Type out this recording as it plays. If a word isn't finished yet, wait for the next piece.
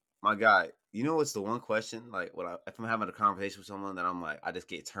My guy, you know what's the one question? Like, if I'm having a conversation with someone that I'm like, I just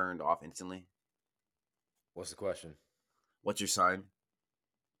get turned off instantly. What's the question? What's your sign?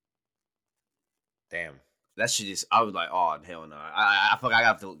 Damn. That shit just, I was like, oh hell no. I feel like I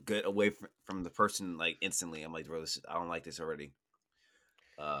have to get away from the person like instantly. I'm like, bro, I don't like this already.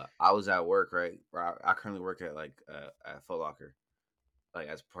 I was at work, right? I currently work at at Foot Locker, like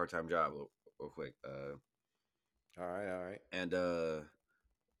as a part time job, real quick. All right, all right. And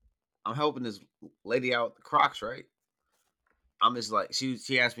I'm helping this lady out the Crocs, right? I'm just like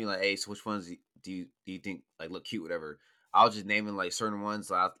she asked me like, hey, so which ones do you think like look cute, whatever. I was just naming like certain ones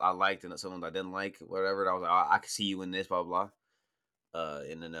that I liked and some ones I didn't like, whatever. And I was like, I could see you in this, blah blah.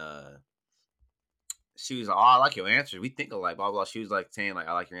 And then she was like, oh, I like your answers. We think alike, blah blah. She was like saying like,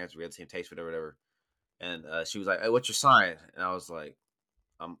 I like your answer. We had the same taste, whatever, whatever. And she was like, hey, what's your sign? And I was like,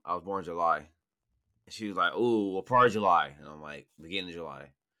 I was born in July. And she was like, ooh, what part of July? And I'm like, beginning of July. And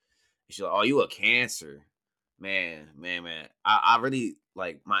she's like, oh, you a Cancer. Man. I really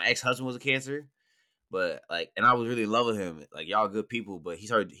like my ex husband was a Cancer, but like, and I was really loving him. Like y'all good people, but he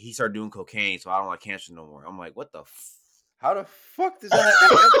started doing cocaine, so I don't like Cancer no more. I'm like, what the? How the fuck does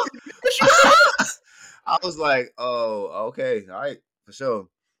that issue? I was like, oh, okay, all right, for sure.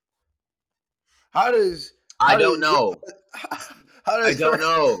 How does I how don't does know. how I does don't her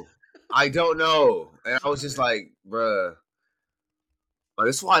know. I don't know. And I was just like, bruh. Like,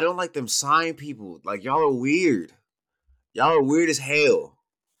 that's why I don't like them sign people. Like, y'all are weird. Y'all are weird as hell.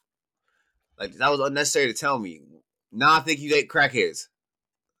 Like, that was unnecessary to tell me. Now I think you date crackheads.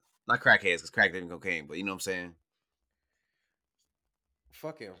 Not crackheads, because crack didn't cocaine, but you know what I'm saying?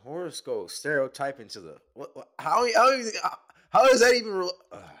 fucking horoscope stereotyping to the how is that even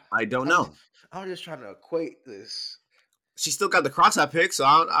I don't I'm just know. I'm just trying to equate this. She still got the cross I picked, so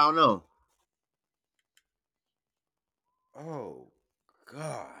I don't know. Oh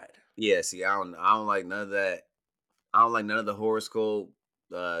God. Yeah, see, I don't like none of that. I don't like none of the horoscope,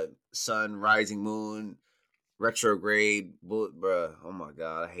 sun, rising moon, retrograde, bruh. Oh my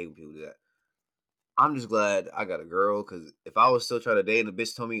god, I hate when people do that. I'm just glad I got a girl because if I was still trying to date and the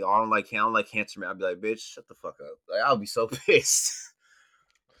bitch told me, oh, I don't like Cancer Man, I'd be like, bitch, shut the fuck up. Like, I'll be so pissed.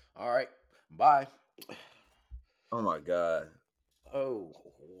 All right. Bye. Oh my god. Oh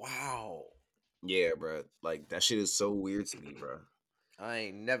wow. Yeah, bro. Like that shit is so weird to me, bro. I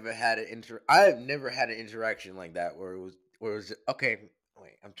have never had an interaction like that where it was okay.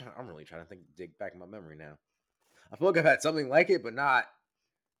 Wait, I'm really trying to dig back in my memory now. I feel like I've had something like it, but not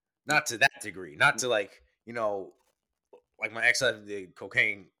to that degree. Not to like, like my ex did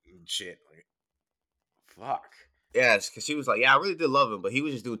cocaine and shit. Like, fuck. Yeah, because she was like, yeah, I really did love him, but he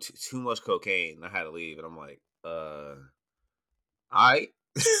was just doing too much cocaine. I had to leave, and I'm like, all right,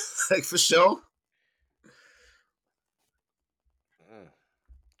 like for sure. Mm.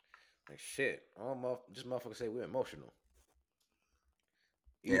 Like shit. Just motherfucker say we're emotional.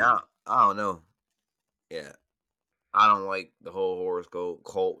 Yeah, Ew. I don't know. Yeah, I don't like the whole horoscope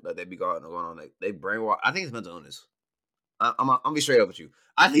cult that they be going on. They brainwash. I think it's mental illness. I'm be straight up with you.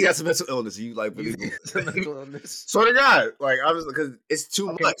 I think that's a mental illness. You like You believe think it's a mental illness? sort of God, like I was because it's too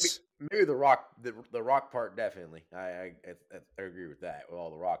Okay, maybe, much. maybe the rock part definitely. I agree with that with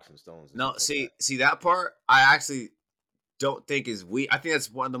all the rocks and stones and No, stuff like that. see that part. I actually don't think is we. I think that's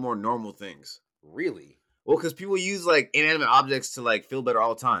one of the more normal things. Really? Well, because people use like inanimate objects to like feel better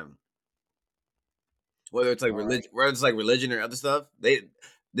all the time. Whether it's like All right. religion, whether it's like religion or other stuff.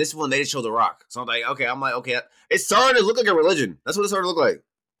 This one they just show the rock. So I'm like, okay, it's starting to look like a religion. That's what it's starting to look like.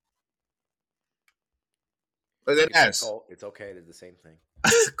 Like that It's a ass. cult. It's okay. It's the same thing.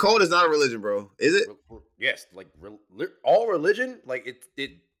 Code is not a religion, bro. Is it? Yes, like all religion, like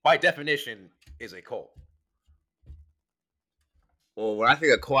it by definition is a cult. Well, when I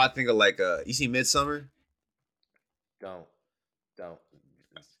think of code, I think of like you see Midsummer. Don't don't.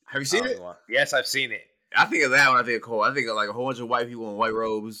 Have you I seen don't it? even want. Yes, I've seen it. I think of that when I think of Cole. I think of like a whole bunch of white people in white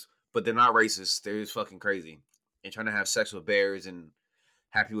robes, but they're not racist. They're just fucking crazy and trying to have sex with bears and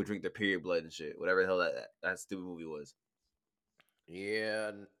have people drink their period blood and shit. Whatever the hell that stupid movie was.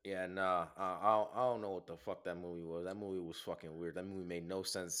 Yeah, nah. I don't know what the fuck that movie was. That movie was fucking weird. That movie made no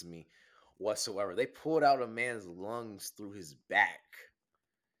sense to me whatsoever. They pulled out a man's lungs through his back.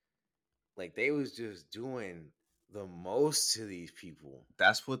 Like they was just doing the most to these people.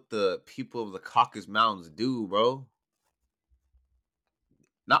 That's what the people of the Caucasus Mountains do, bro.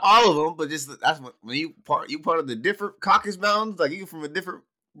 Not all of them, but just that's when you part of the different Caucasus Mountains, like you from a different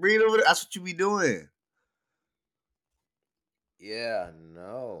breed over there. That's what you be doing. Yeah,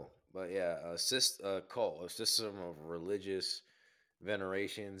 no. But yeah, a cult, a system of religious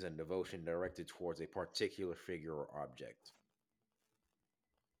venerations and devotion directed towards a particular figure or object.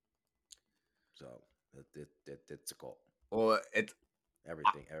 So it's a cult. Well,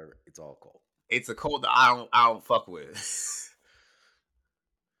 Everything, it's all a cult. it's a cult that I don't fuck with.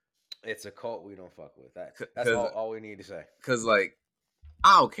 It's a cult we don't fuck with. That's Cause, all we need to say. Cause like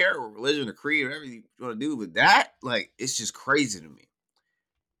I don't care what religion or creed or whatever you want to do, but that like it's just crazy to me.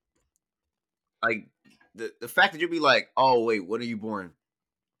 Like the fact that you'll be like, oh wait, when are you born?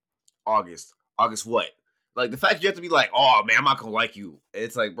 August. August what? Like the fact that you have to be like, oh man, I'm not gonna like you.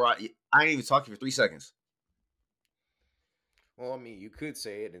 It's like, bro, I ain't even talk to you for 3 seconds. Well, I mean, you could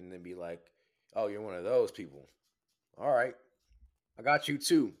say it and then be like, "Oh, you're one of those people." All right, I got you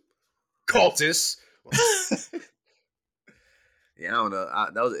too, cultist. Yeah, I don't know.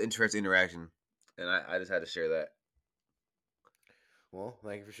 That was an interesting interaction, and I just had to share that. Well,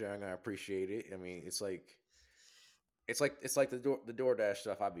 thank you for sharing. I appreciate it. I mean, it's like the DoorDash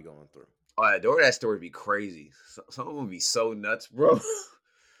stuff I be going through Oh, yeah, DoorDash story would be crazy. Some of them be so nuts, bro.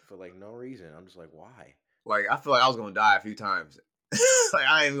 for like no reason. I'm just like, why? Like I feel like I was gonna die a few times. Like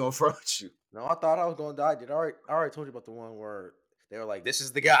I ain't even gonna front with you. No, I thought I was going to die. I already told you about the one where they were like, "This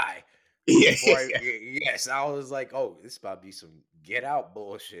is the guy." Yeah. Yes, I was like, "Oh, this about to be some get out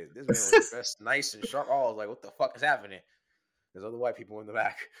bullshit." This man was dressed nice and sharp. Oh, I was like, "What the fuck is happening?" There's other white people in the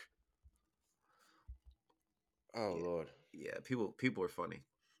back. Oh Yeah. Lord. Yeah, people are funny.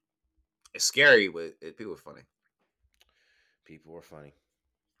 It's scary, but people are funny. People are funny.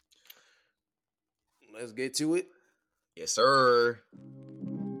 Let's get to it. Yes, sir.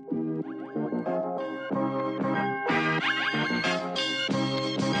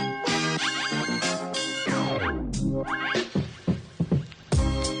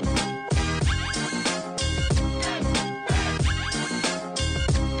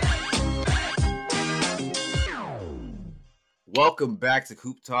 Welcome back to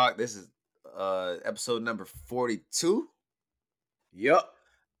Coop Talk. This is episode number 42. Yep.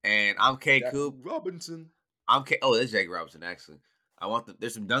 And I'm K Jackie Coop. Robinson. I'm K. Oh, there's Jackie Robinson actually.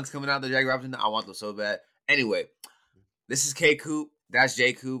 There's some dunks coming out there, Jackie Robinson. I want them so bad. Anyway, this is K Coop. That's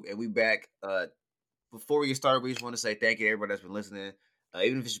J Coop, and we back. Before we get started, we just want to say thank you to everybody that's been listening.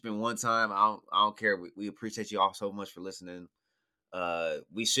 Even if it's just been one time, I don't care. We appreciate you all so much for listening.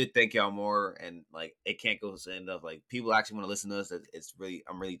 We should thank y'all more, and like it can't go to enough. Like people actually want to listen to us.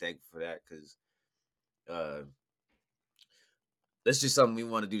 I'm really thankful for that because that's just something we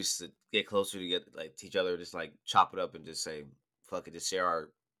want to do just to get closer to get like to each other, just like chop it up and just say fuck it, just share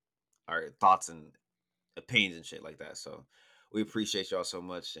our thoughts and opinions and shit like that. So we appreciate y'all so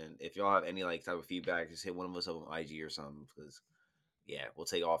much, and if y'all have any like type of feedback, just hit one of us up on IG or something because yeah, we'll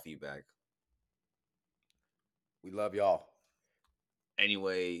take all feedback. We love y'all.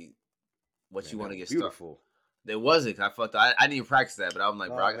 Anyway, what Man, you want to get beautiful. started? There wasn't. I fucked. I didn't even practice that, but I'm like,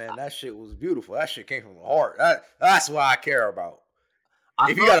 No, bro, man, that shit was beautiful. That shit came from the heart. That's what I care about.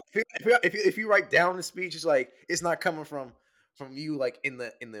 If you write down the speech, it's like it's not coming from you like in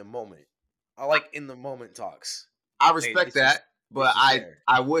the moment. I like in the moment talks. I respect that, but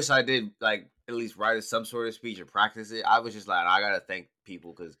I wish I did like at least write some sort of speech or practice it. I was just like, I gotta thank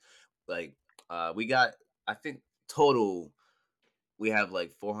people because like we got I think total we have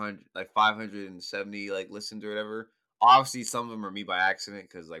like 400 like 570 like listened or whatever. Obviously, some of them are me by accident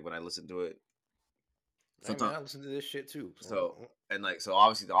because like when I listen to it, Hey man, I listen to this shit too. So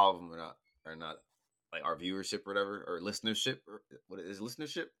obviously all of them are not like our viewership or whatever or listenership or what is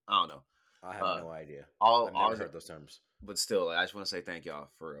listenership? I don't know. I have no idea. I've never heard those terms. But still, like, I just want to say thank y'all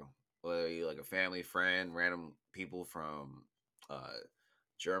for real. Whether you like a family, friend, random people from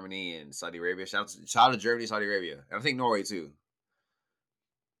Germany and Saudi Arabia. Shout out to Germany, Saudi Arabia, and I think Norway too.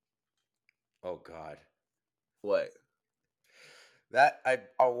 Oh God. What? That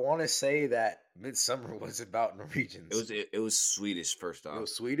I want to say that Midsummer was about Norwegians. It was Swedish first off. It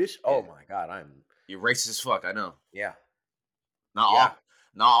was Swedish. Yeah. Oh my God, you're racist as fuck. I know. Yeah. Not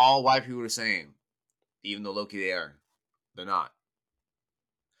all white people are the same, even though low-key they are. They're not.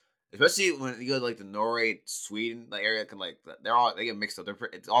 Especially when you go to like the Norway, Sweden like area, can like they get mixed up.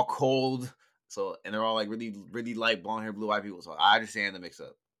 It's all cold, so and they're all like really really light blonde hair, blue eyed people. So I understand the mix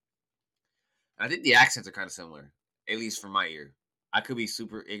up. And I think the accents are kind of similar, at least from my ear. I could be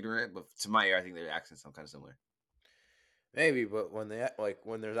super ignorant, but to my ear, I think their accents sound kind of similar. Maybe, but when they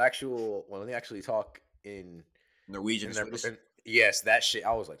when they actually talk in Norwegian, yes, that shit.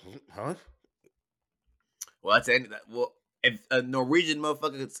 I was like, huh? Well, that's any that. Well, if a Norwegian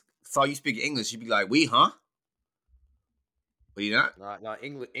motherfucker saw you speak English, you'd be like, "We, huh?" But you not? Not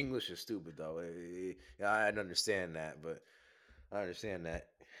English. English is stupid though. Yeah, I understand that, but I understand that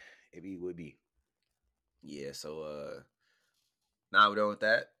it would be. Yeah. So, now we're done with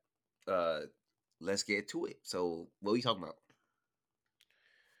that. Let's get to it. So, what are we talking about?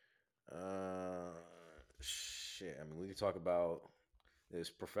 shit. I mean, we can talk about this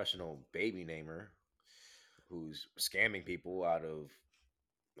professional baby namer who's scamming people out of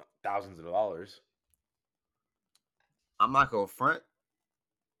thousands of dollars. I'm not gonna front.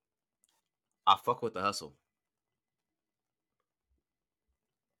 I fuck with the hustle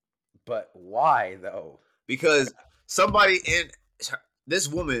But why though? because somebody in this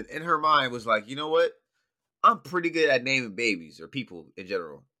woman in her mind was like, you know what? I'm pretty good at naming babies or people in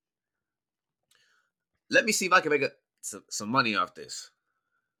general. Let me see if I can make some money off this.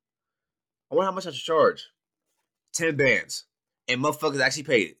 I wonder how much I should charge. 10 bands. And motherfuckers actually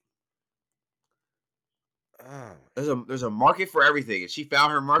paid it. There's a market for everything. And she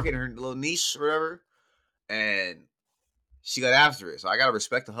found her market, her little niche or whatever. And she got after it. So I gotta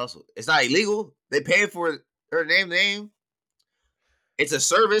respect the hustle. It's not illegal. They paying for her name. It's a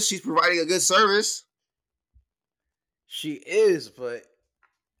service. She's providing a good service. She is, but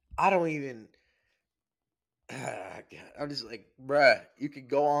I don't even. I'm just like, bruh, you could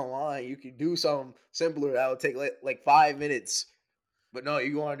go online, you could do something simpler that would take like 5 minutes. But no,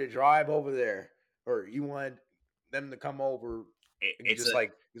 you wanted to drive over there, or you wanted them to come over and It's just a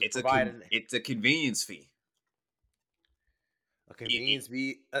like just provide it's a convenience fee. a convenience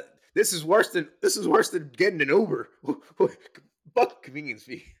fee. This is worse than getting an Uber. Fuck convenience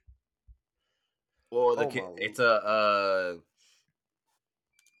fee. Well, Oh it's a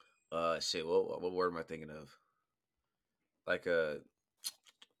shit. What word am I thinking of? Like a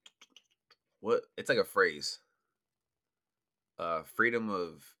what? It's like a phrase. Freedom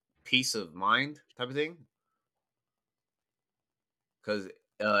of peace of mind type of thing. Because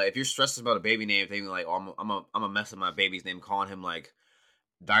if you're stressed about a baby name, thinking like, oh, I'm a mess up my baby's name, calling him like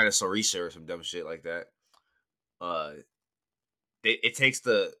Dinosaurisha or some dumb shit like that. It takes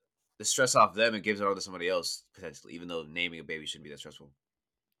the stress off them and gives it on to somebody else potentially, even though naming a baby shouldn't be that stressful.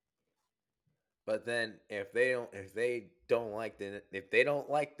 But then if they don't like the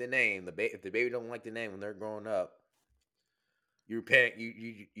name, if the baby don't like the name when they're growing up, you're paying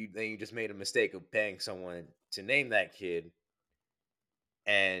then you just made a mistake of paying someone to name that kid,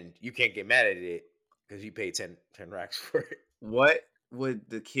 and you can't get mad at it because you paid 10 racks for it. What would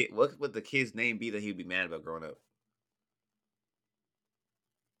the kid's name be that he'd be mad about growing up?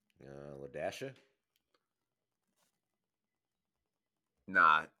 Ladasha?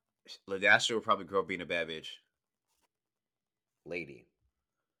 Nah, Ladasha would probably grow up being a bad bitch. Lady.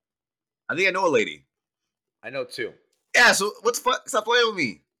 I think I know a lady. I know two. Yeah, so what's fuck? Stop playing with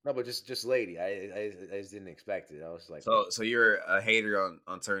me. No, but just lady. I just didn't expect it. I was like, so you're a hater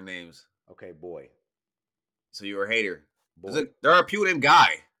on certain names. Okay, boy. So you're a hater. Boy. There are people named Guy.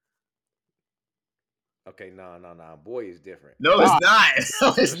 Okay, no. Boy is different. No, Guy. it's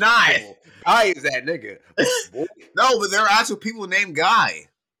not. No, it's not. Guy is that nigga. Boy. No, but there are actual people named Guy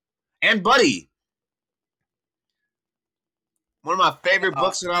and Buddy. One of my favorite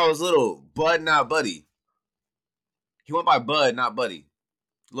books when I was little, Bud Not Buddy. He went by Bud, not Buddy.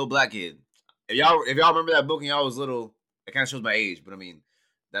 Little black kid. If y'all remember that book when y'all was little, it kind of shows my age, but I mean,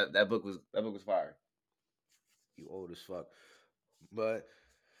 that book was fire. You old as fuck. But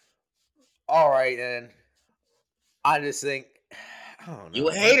all right, then. I just think I don't know. You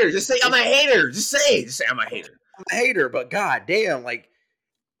a hater? Just say I'm a hater. Just say it. Just say I'm a hater. I'm a hater, but god damn, like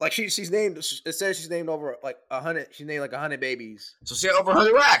she's named. It says she's named over like 100. She named like 100 babies. So she had over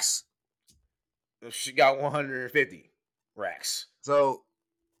 100 racks. She got 150 racks. So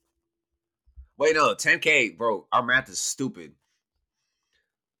wait, no, 10K, bro. Our math is stupid.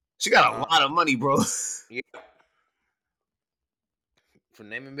 She got a lot of money, bro. Yeah. For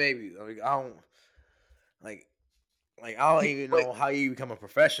naming babies, I don't even know how you become a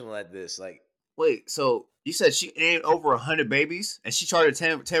professional at this. Like, wait, so you said she named over 100 babies and she charged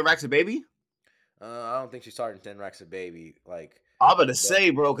 10 racks a baby? I don't think she's charging 10 racks a baby. Like, I'm about to say,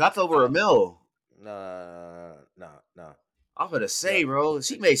 bro, that's over $1 million. No. I'm about to say, bro,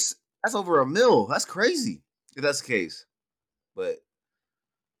 she makes that's over $1 million. That's crazy if that's the case. But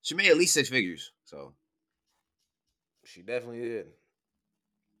she made at least 6 figures, so she definitely did.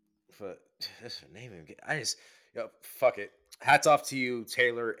 But that's her name. Fuck it. Hats off to you,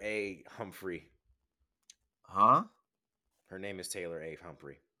 Taylor A. Humphrey. Huh? Her name is Taylor A.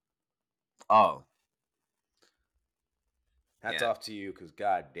 Humphrey. Oh. Hats off to you, because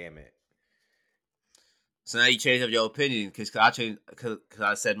god damn it. So now you changed up your opinion because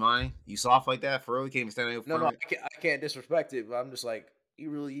I said mine. You soft like that for real? You can't even stand up for it? I can't disrespect it, but I'm just like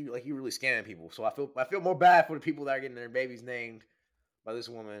you really scamming people. So I feel more bad for the people that are getting their babies named by this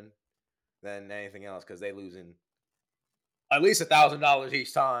woman than anything else because they losing at least $1,000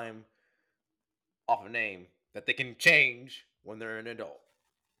 each time off a name that they can change when they're an adult.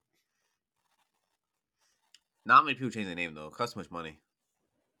 Not many people change their name though. It costs too much money.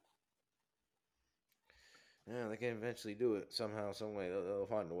 Yeah, they can eventually do it somehow, some way. They'll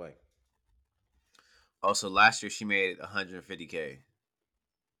find a way. Also, last year she made 150K.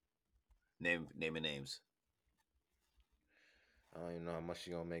 Naming names. I don't even know how much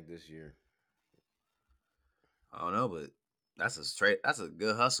she gonna make this year. I don't know, but that's a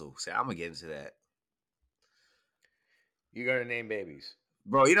good hustle. See, I'm gonna get into that, You gonna name babies?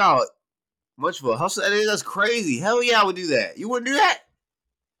 bro. You know how much of a hustle that is? That's crazy. Hell yeah, I would do that. You wouldn't do that?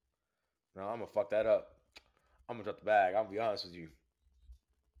 No, I'm gonna fuck that up. I'm gonna drop the bag. I'm gonna be honest with you.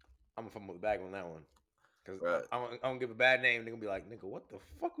 I'm gonna fuck with the bag on that one. Cause Bro, I'm gonna give a bad name. They're gonna be like, nigga, what the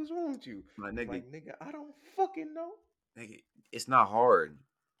fuck was wrong with you? my I'm nigga, like, nigga, I don't fucking know. nigga, it's not hard.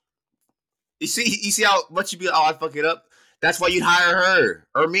 You see how much you be? Oh, I fuck it up. That's why you'd hire her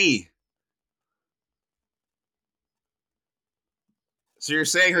or me. So you're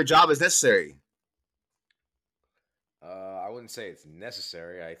saying her job is necessary? I wouldn't say it's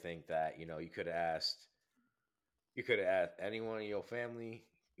necessary. I think that you could have asked. You could have asked anyone in your family.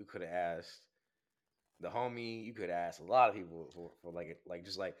 You could have asked the homie. You could ask a lot of people for like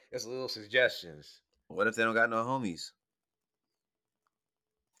just like it's little suggestions. What if they don't got no homies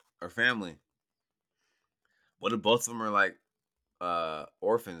or family? What if both of them are like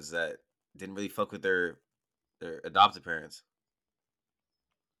orphans that didn't really fuck with their adopted parents?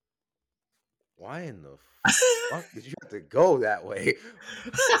 Why in the fuck did you have to go that way?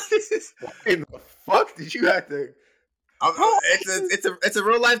 Why in the fuck did you have to? It's a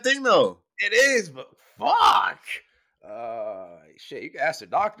real life thing though. It is, but fuck. Shit, you can ask the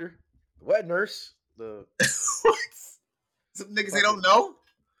doctor, the wet nurse, the What? Some niggas they don't know.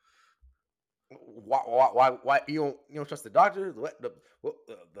 why you don't trust the doctor? The wet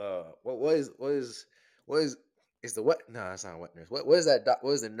what is the wet? No, that's not a wet nurse. What is that?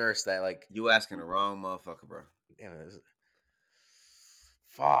 What is the nurse that like? You asking the wrong motherfucker, bro. Damn it,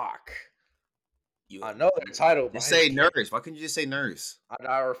 fuck. You I know their title, but just I say just can't. nurse. Why couldn't you just say nurse?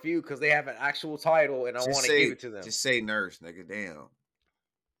 I refuse because they have an actual title, and I want to give it to them. Just say nurse, nigga. Damn.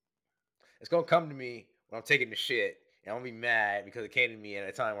 It's gonna come to me when I'm taking the shit, and I'm gonna be mad because it came to me at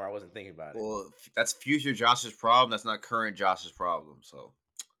a time where I wasn't thinking about it. Well, that's future Josh's problem. That's not current Josh's problem. So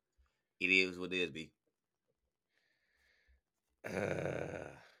it is what it is, B.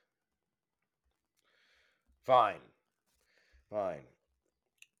 Fine, fine.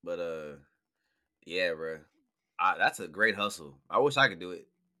 But yeah, bro. That's a great hustle. I wish I could do it.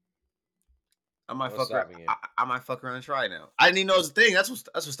 I might What's fuck around. stopping you? I might fuck around and try now. I didn't even know it was a thing. That's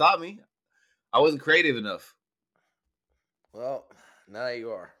what stopped me. I wasn't creative enough. Well, now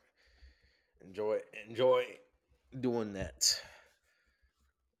you are. Enjoy doing that.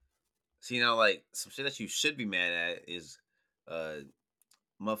 See now, like some shit that you should be mad at is, uh,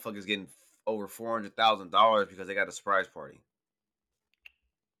 motherfuckers getting over $400,000 because they got a surprise party.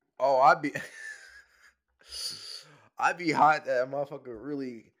 Oh, I'd be hot that a motherfucker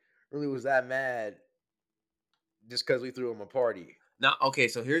really was that mad just because we threw him a party. Now, okay,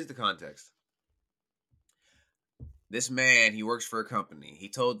 so here's the context. This man, he works for a company.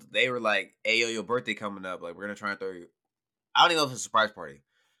 They were like, "Hey, yo, your birthday coming up. Like, we're gonna try and throw you." I don't even know if it's a surprise party.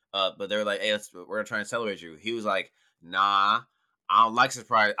 But they were like, "Hey, we're gonna try and celebrate you." He was like, "Nah, I don't like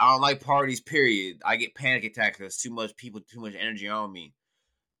surprise. I don't like parties. Period. I get panic attacks. There's too much people, too much energy on me."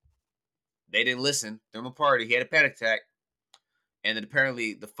 They didn't listen. Threw him a party. He had a panic attack, and then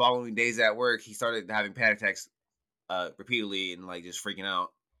apparently the following days at work, he started having panic attacks repeatedly and like just freaking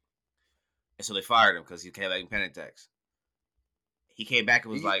out. And so they fired him because he kept having panic attacks. He came back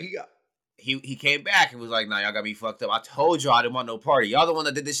and was like, He got he came back and was like, "Nah, y'all got me fucked up. I told y'all I didn't want no party. Y'all the one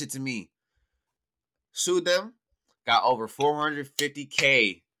that did this shit to me." Sued them, got over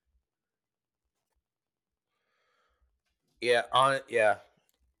 450K. yeah on it yeah.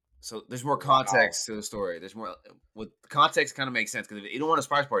 So there's more Wow. context to the story. There's more with context kind of makes sense because if you don't want a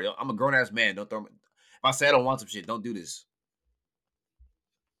surprise party, I'm a grown ass man. Don't throw me. If I say I don't want some shit, don't do this.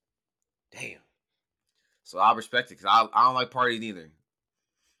 Damn. So I respect it because I don't like parties either.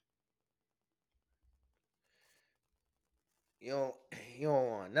 You don't you don't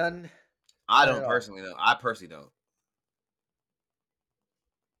want nothing. I Not at don't all. personally know. I personally don't.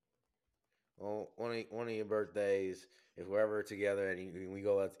 Well, one of your birthdays, if we're ever together and we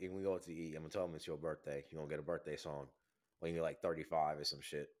go out to eat, I'm gonna tell them it's your birthday. You gonna get a birthday song when you're like 35 or some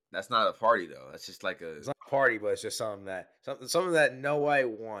shit. That's not a party though. That's just like It's not a party, but it's just something that nobody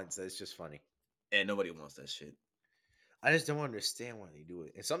wants. That's just funny. and nobody wants that shit. I just don't understand why they do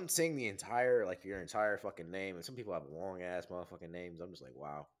it. And some saying the entire like your entire fucking name, and some people have long ass motherfucking names. I'm just like,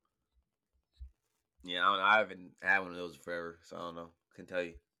 wow. Yeah, I don't know. I haven't had one of those forever, so I don't know. Couldn't tell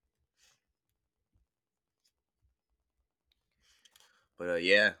you. But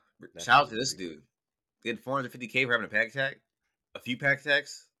yeah, That shout shit out was to this pretty dude. Getting 450K for having a panic attack, a few panic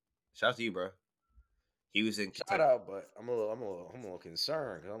attacks. Shout out to you, bro. He was in shout Kentucky. out, but I'm a little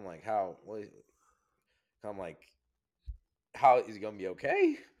concerned because I'm like, I'm like, how is he gonna be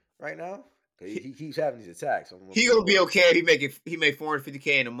okay right now? Because He, he keeps having these attacks. So he I'm a gonna be little, okay. If he made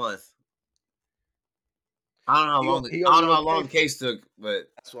 450K in a month. I don't know how long. he gonna I be don't know how okay. long the case took, but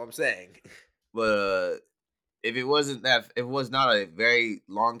That's what I'm saying. but if it wasn't that, if it was not a very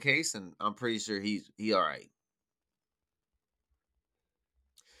long case, and I'm pretty sure he all right.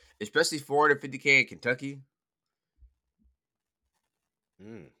 Especially 450K in Kentucky.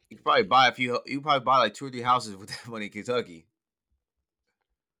 Mm, You could probably buy a Kentucky. few. You could probably buy like 2 or 3 houses with that money in Kentucky.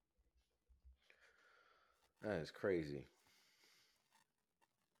 That is crazy.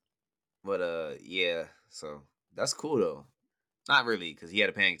 But yeah. So that's cool though. Not really, because he had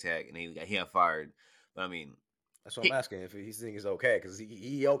a panic attack and he got fired. But I mean, That's what I'm he asking if he's thinking is okay because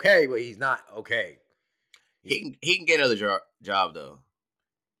he okay, but he's not okay. He's he can get another job though.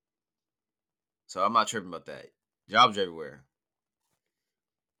 So I'm not tripping about that. Jobs everywhere.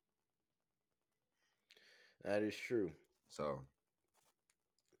 that is true. So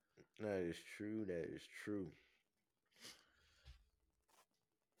That is true. That is true.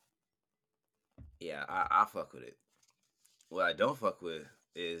 yeah, I fuck with it. What I don't fuck with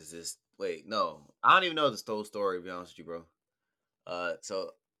is this. Wait, no, I don't even know the whole story. To be honest with you, bro.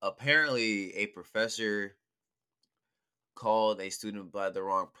 So apparently a professor called a student by the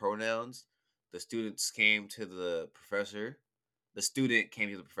wrong pronouns. The students came to the professor. The student came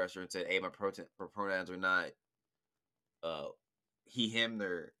to the professor and said, "Hey, my pronouns are not uh he, him,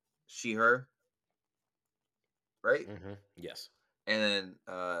 they're she, her, right?" Yes. And then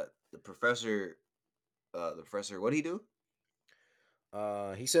the professor, what did he do?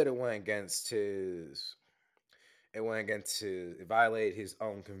 He said it went against his. It went against his. It violated his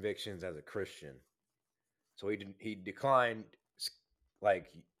own convictions as a Christian. So he declined like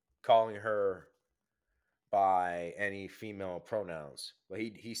calling her by any female pronouns. But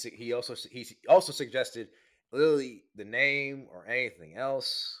he also suggested literally the name or anything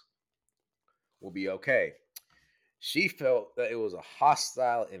else will be okay. She felt that it was a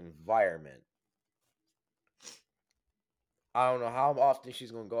hostile environment. I don't know how often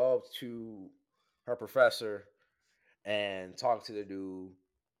she's gonna go up to her professor and talk to the dude,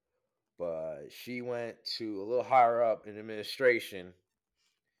 but she went to a little higher up in administration,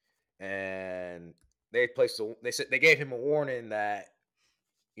 and they said they gave him a warning that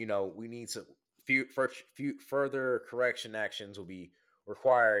we need to further correction actions will be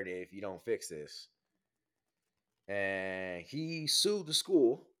required if you don't fix this. And he sued the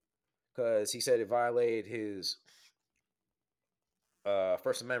school because he said it violated his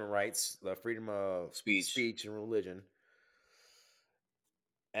First Amendment rights, the freedom of Speech. speech and religion.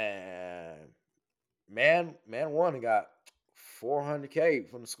 And man won and got 400K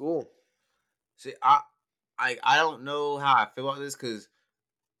from the school. See, I don't know how I feel about this because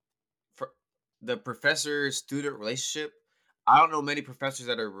for the professor student relationship, I don't know many professors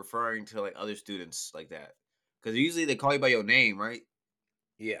that are referring to like other students like that. Because usually they call you by your name, right?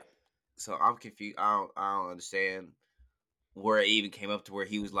 Yeah. So I'm confused. I don't understand where it even came up to where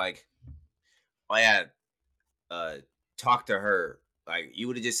he was like, "Oh yeah, uh, talk to her." Like you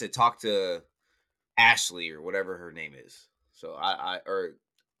would have just said, "Talk to Ashley" or whatever her name is. So I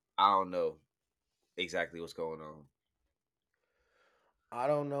don't know exactly what's going on. I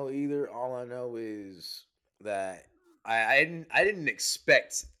don't know either. All I know is that I didn't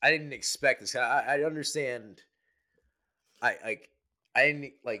expect this. I understand. I like I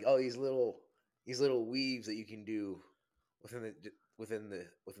didn't like all these little weaves that you can do within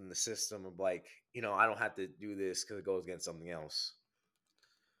the system of like I don't have to do this because it goes against something else.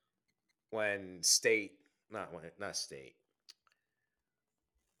 When state, not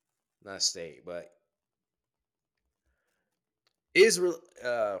state, but Israel.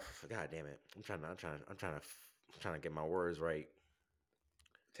 God damn it! I'm trying to get my words right.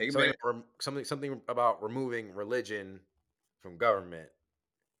 Take a Something minute. something about removing religion from government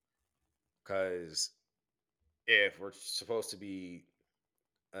because if we're supposed to be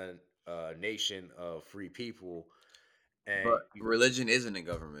a, a nation of free people and But religion isn't in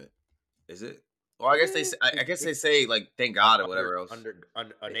government, is it? Well, I guess they say, I guess they it say like thank like God or whatever else. under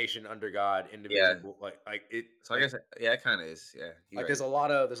a nation under God, Yeah. indivisible, like it So I guess yeah, it kind of is. Yeah, you're like right. there's a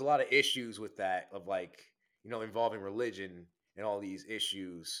lot of issues with that of like involving religion and all these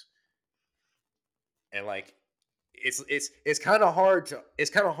issues and like it's kind of hard to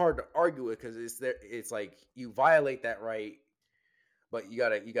argue it because it's like you violate that right but you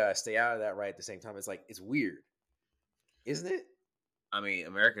gotta stay out of that right at the same time. It's like it's weird, isn't it? I mean,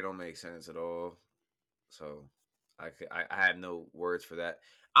 America don't make sense at all. So I have no words for that.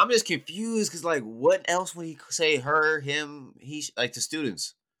 I'm just confused because like, what else would he say? Her, him, like the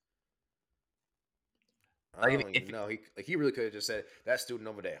students. I Like don't if even know. He really could have just said that student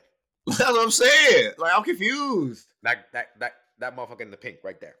over there. that's what I'm saying. Like I'm confused. That motherfucker in the pink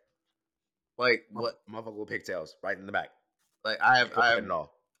right there. Like what? Motherfucker with pigtails right in the back. Like Forehead and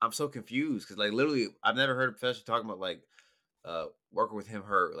all. I'm so confused because like literally I've never heard a professor talking about like working with him,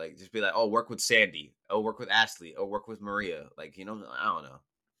 her, like just be like, oh, work with Sandy, oh, work with Ashley, oh, work with Maria. Like, you know, I don't know.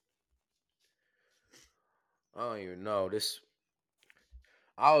 I don't even know this.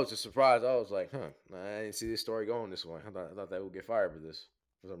 I was just surprised. I was like, huh, I didn't see this story going this way. I thought they would get fired for this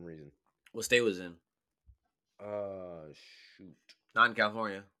for some reason. What state was in? Shoot. Not in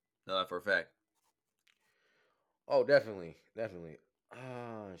California. No, that for a fact. Oh, definitely.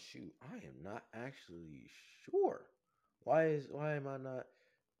 Shoot. I am not actually sure. Why am I not?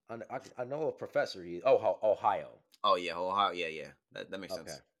 I know a professor. Ohio. Oh yeah, Ohio. Yeah. That makes Okay.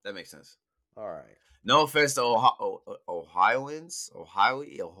 sense. That makes sense. All right. No offense to Ohioans, Ohio,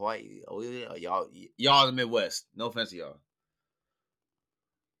 y'all in the Midwest. No offense to y'all.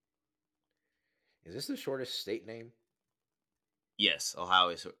 Is this the shortest state name? Yes, Ohio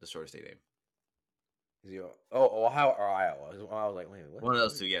is the shortest state name. Is it, Ohio or Iowa? I was like, wait, what? One of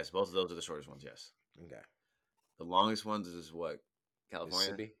those two. Yes, both of those are the shortest ones. Yes. Okay. The longest ones is what? California.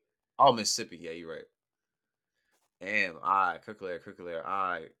 Mississippi. Oh, Mississippi. Yeah, you're right. Damn, I, crooked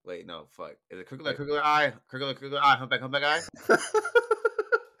I. Wait, no, fuck. Is it crooked I? Crooked I, humpback I?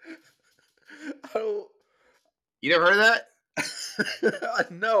 I don't. You never heard of that?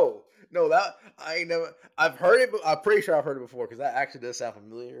 No, that I ain't never. I've heard it, but I'm pretty sure I've heard it before because that actually does sound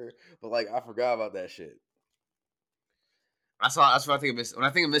familiar. But like, I forgot about that shit. That's what I think of Miss. When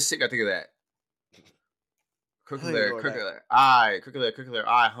I think of Mississippi, I think of that. Crooked I, humpback I.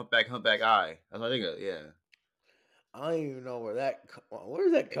 That's what I think of. Yeah. I don't even know where that. Where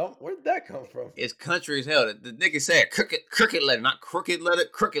did that come? Where did that come from? It's country as hell. The nigga said crooked letter, not crooked letter,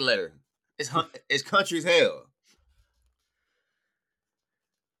 crooked letter. It's country as hell.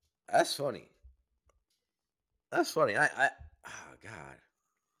 That's funny. I oh god.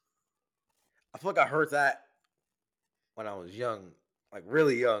 I feel like I heard that when I was young, like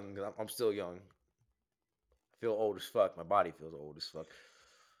really young. Cause I'm still young. I feel old as fuck. My body feels old as fuck.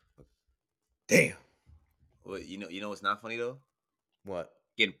 Damn. Well, you know what's not funny though? What?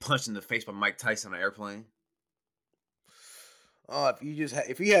 Getting punched in the face by Mike Tyson on an airplane. Oh,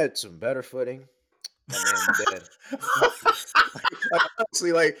 if he had some better footing, that man's dead. like,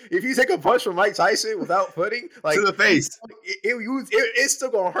 honestly, like if you take a punch from Mike Tyson without footing, like to the face, it's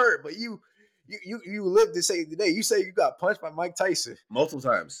still gonna hurt. But you live to say today. You say you got punched by Mike Tyson multiple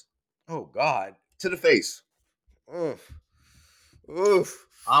times. Oh God, to the face. Oof. I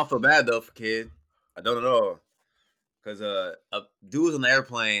don't feel bad though for kid. I don't at all. Cause a dude was on the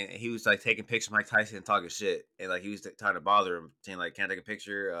airplane and he was like taking pictures of Mike Tyson and talking shit, and like he was trying to bother him, saying like, "Can't I take a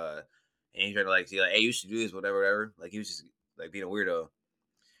picture?" And he tried to like say like, "Hey, you should do this, whatever." Like he was just like being a weirdo.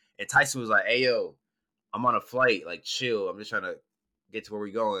 And Tyson was like, "Hey, yo, I'm on a flight. Like, chill. I'm just trying to get to where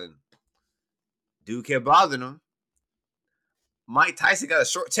we going." Dude kept bothering him. Mike Tyson got a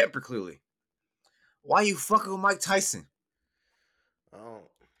short temper, clearly. Why you fucking with Mike Tyson? Oh.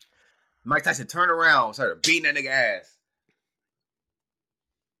 Mike Tyson turned around, started beating that nigga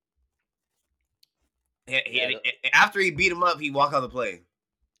ass. After he beat him up, he walked out the plane.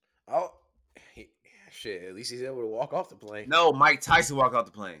 Oh, shit. At least he's able to walk off the plane. No, Mike Tyson walked off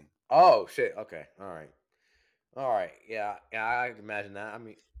the plane. Oh, shit. Okay. All right. Yeah, I can imagine that. I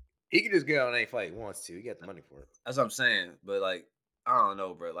mean, he can just get on any flight he wants to. He got the money for it. That's what I'm saying. But, like, I don't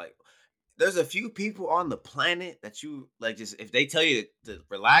know, bro. Like, there's a few people on the planet that you, like, just, if they tell you to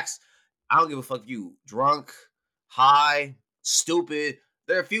relax, I don't give a fuck if you drunk, high, stupid.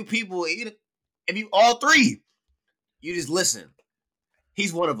 There are a few people, even if you all three, you just listen.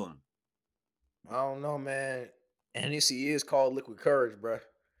 He's one of them. I don't know, man. Hennessy is called liquid courage, bro.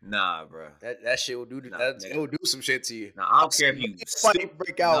 Nah, bro. That shit will do. It will do some shit to you. Nah, I don't care if you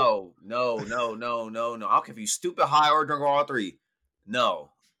break out. No. I don't care if you stupid, high, or drunk, or all three. No,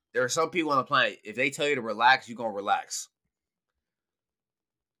 there are some people on the planet. If they tell you to relax, you gonna relax.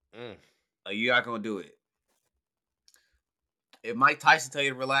 You're not gonna do it. If Mike Tyson tell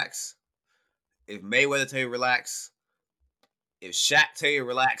you to relax, if Mayweather tell you to relax, if Shaq tell you to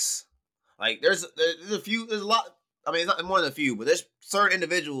relax, like there's a lot. I mean, it's not more than a few, but there's certain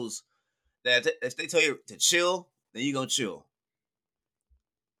individuals that if they tell you to chill, then you gonna chill.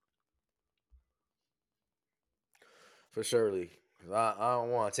 For surely, I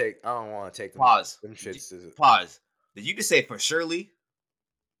don't want to take. I don't want to take them. Pause. Them shits. Pause. Did you just say for surely?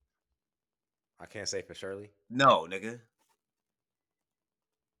 I can't say for surely. No, nigga.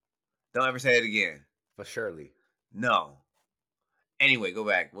 Don't ever say it again. For surely. No. Anyway, go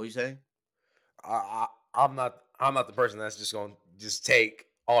back. What you say? I'm not the person that's just going to just take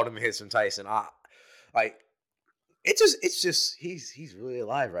all them hits from Tyson. Like it's just he's really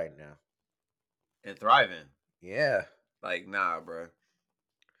alive right now. And thriving. Yeah. Like, nah, bro.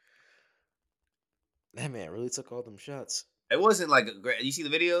 That man really took all them shots. It wasn't like a great. You see the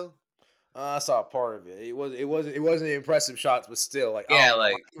video? I saw part of it. It wasn't impressive shots, but still, like, I Yeah, don't know. I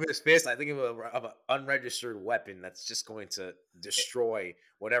like think of his fist. I think of an unregistered weapon that's just going to destroy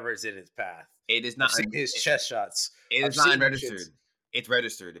whatever is in its path. it is I've not. seen his chest shots. It I've is not seen them unregistered. shits. It's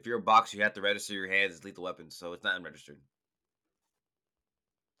registered. If you're a boxer, you have to register your hands as lethal weapons, so it's not unregistered.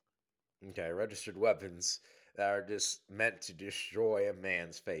 Okay, registered weapons that are just meant to destroy a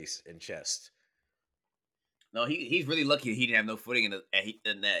man's face and chest. No, he's really lucky he didn't have no footing in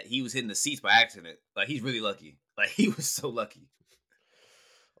that he was hitting the seats by accident. Like he's really lucky. Like he was so lucky.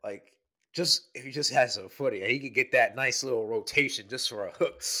 Like, just if he just has some footing, he could get that nice little rotation just for a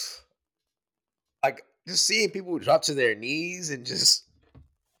hook. Like, just seeing people drop to their knees and just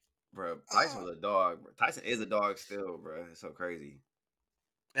Bro, Tyson was a dog. Bro. Tyson is a dog still, bro. It's so crazy.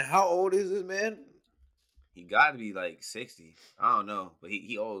 And how old is this man? He got to be like 60. I don't know, but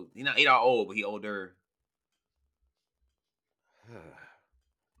he old. He not old, but he older.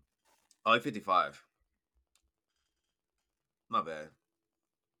 Oh, he's 55. My bad.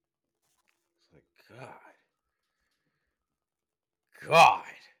 It's like, God.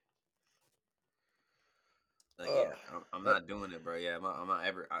 Like, yeah, I'm not doing it, bro. Yeah, I'm not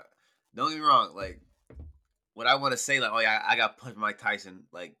ever. Don't get me wrong. Like, what I want to say, like, oh yeah, I got punched Mike Tyson.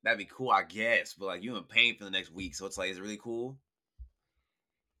 Like, that'd be cool, I guess. But like, you in pain for the next week, so it's like, is it really cool?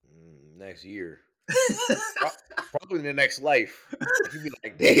 Next year. Probably in the next life. You'd be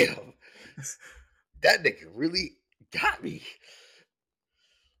like, damn, that nigga really got me.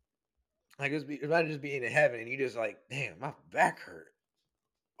 Like, imagine just being in heaven and you just like, damn, my back hurt.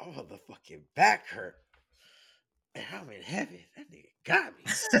 Oh, the fucking back hurt. And I'm in heaven. That nigga got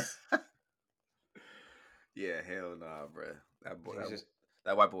me. Yeah, hell nah, bro. That boy, Just,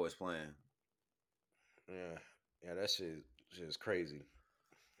 that white boy is playing. yeah, that shit is crazy.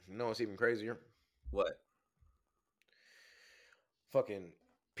 You know what's even crazier? What? Fucking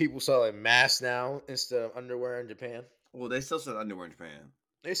people selling masks now instead of underwear in Japan. Well, they still sell underwear in Japan.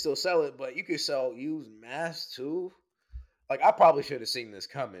 They still sell it, but you could sell used masks too. Like, I probably should have seen this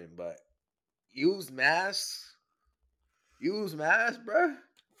coming, but used masks, bruh.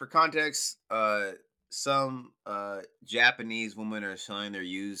 For context, some Japanese women are selling their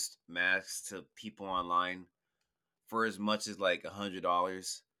used masks to people online for as much as like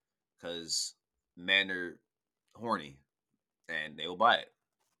 $100 because men are horny and they will buy it.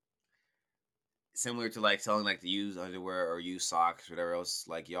 Similar to like selling like the used underwear or used socks, whatever else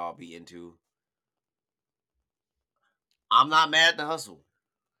like y'all be into. I'm not mad at the hustle.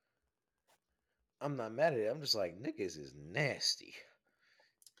 I'm not mad at it. I'm just like, niggas is nasty.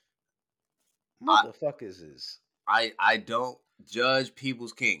 I Motherfuckers is. I don't judge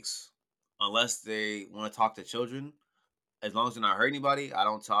people's kinks unless they want to talk to children. As long as they're not hurt anybody, I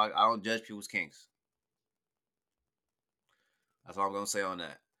don't judge people's kinks. That's all I'm gonna say on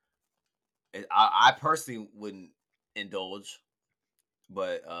that. I personally wouldn't indulge,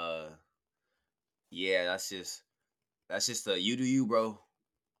 but yeah, that's just you do you, bro.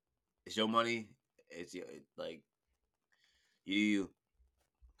 It's your money. It's like you do you.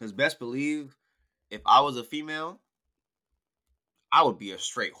 Because best believe, if I was a female, I would be a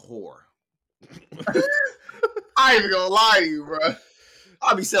straight whore. I ain't even gonna lie to you, bro.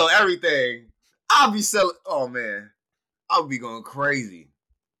 I'll be selling everything. I'll be selling. Oh man, I'll be going crazy.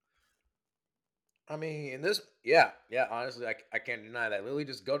 I mean, in this, yeah. Honestly, I can't deny that. Literally,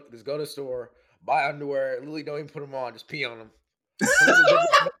 just go to the store, buy underwear. Literally, don't even put them on. Just pee on them.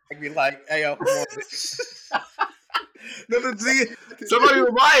 Be like, hey, yo, come on, bitch. Somebody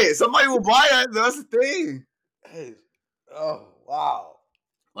will buy it. Somebody will buy it. That's the thing. Hey, oh wow.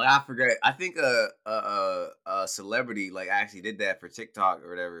 Like I forget. I think a celebrity like actually did that for TikTok or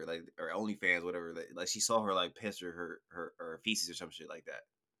whatever, like or OnlyFans, whatever. Like she saw her like piss or her feces or some shit like that.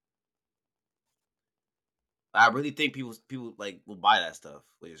 I really think people like will buy that stuff,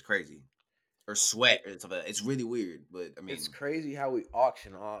 which is crazy, or sweat or stuff like that. It's really weird, but I mean, It's crazy how we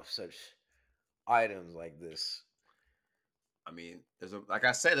auction off such items like this. I mean, like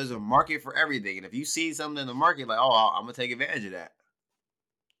I said, there's a market for everything, and if you see something in the market, like, oh, I'm gonna take advantage of that.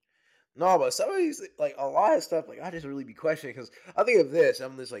 No, but some of these, like a lot of stuff, like I just really be questioning because I think of this.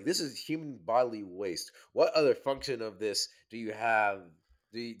 I'm just like, this is human bodily waste. What other function of this do you have?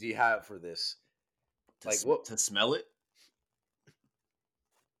 Do you have for this? Like what? To smell it.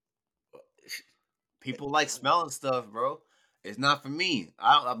 People like smelling stuff, bro. It's not for me.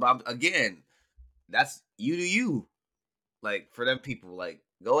 Again, that's you to you. Like for them people, like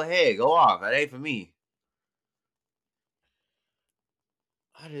go ahead, go off. That ain't for me.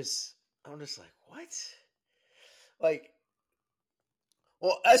 I'm just like, what? Like,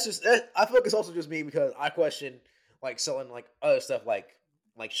 well, that's just. I feel like it's also just me because I question like selling like other stuff like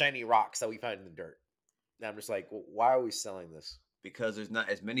shiny rocks that we find in the dirt. And I'm just like, well, why are we selling this? Because there's not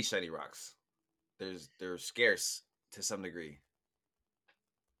as many shiny rocks. They're scarce to some degree.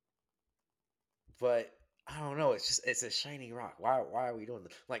 But I don't know. It's a shiny rock. Why are we doing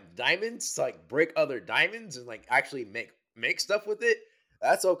this? Like diamonds, to, like break other diamonds and like actually make stuff with it.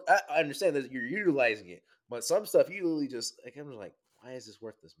 That's okay. I understand that you're utilizing it, but some stuff you literally just like I'm just like, why is this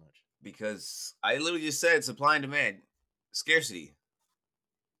worth this much? Because I literally just said supply and demand, scarcity.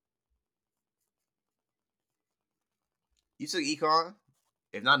 You took econ?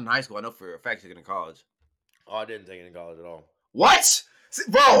 If not in high school, I know for a fact you took it in college. Oh, I didn't take it in college at all. What?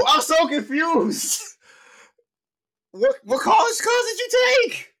 Bro, I'm so confused. What college course did you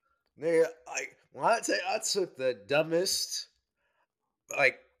take? Nigga, like when I took like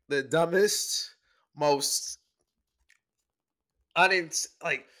the dumbest, most I didn't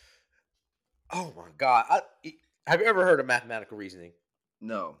like. Oh my god! Have you ever heard of mathematical reasoning?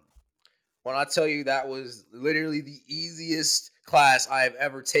 No. When I tell you that was literally the easiest class I have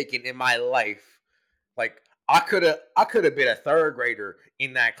ever taken in my life. Like I could have been a third grader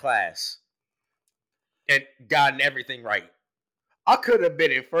in that class and gotten everything right. I could have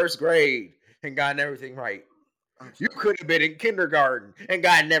been in first grade and gotten everything right. You could have been in kindergarten and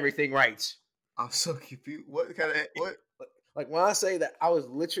gotten everything right. I'm so confused. What kind of what? Like when I say that I was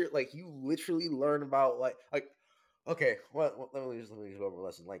literally like you literally learn about like okay, let me just go over a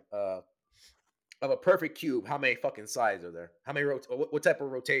lesson. Like of a perfect cube, how many fucking sides are there? How many what type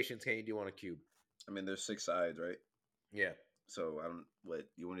of rotations can you do on a cube? I mean, there's 6 sides, right? Yeah. So I don't. What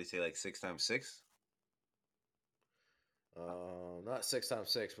you want to say? Like 6 times 6? Not 6 times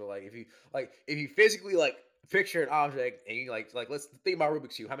 6, but like if you physically like picture an object and you like let's think about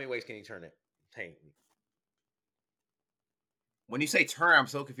Rubik's cube. How many ways can you turn it? Hey, When you say turn, I'm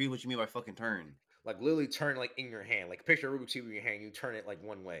so confused. What you mean by fucking turn? like literally turn like in your hand. Like picture a Rubik's cube in your hand. You turn it like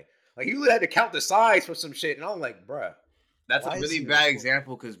one way. Like you had to count the sides for some shit, and I'm like, bruh, That's a why is really he bad recording?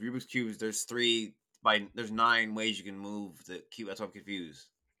 example because Rubik's cubes. There's 9 ways you can move the cube. That's why I'm confused.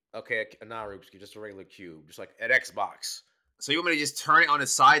 Okay, not Rubik's cube, just a regular cube, just like an Xbox. So you want me to just turn it on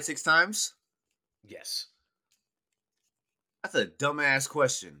its side 6 times? Yes. That's a dumbass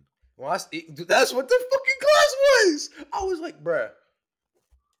question. Well, that's what the fucking class was. I was like, bruh,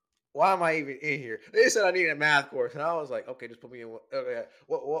 why am I even in here? They said I needed a math course, and I was like, okay, just put me in. Okay,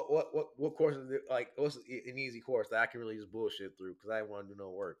 what course is it? Like, what's an easy course that I can really just bullshit through because I didn't want to do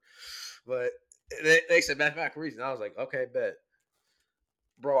no work. But they said mathematical reason. I was like, okay, bet,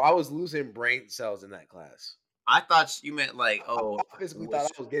 bro. I was losing brain cells in that class. I thought you meant like, I physically thought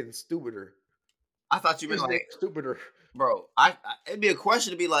I was getting stupider. I thought you He meant was getting like, stupider. bro. It'd be a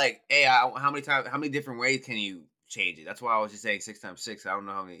question to be like, hey, how many different ways can you change it? That's why I was just saying 6 times 6. I don't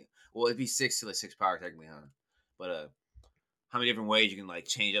know how many. Well, it'd be 6 to the 6 power technically, huh? But how many different ways you can like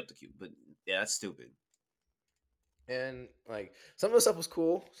change up the cube? But yeah, that's stupid. And like some of the stuff was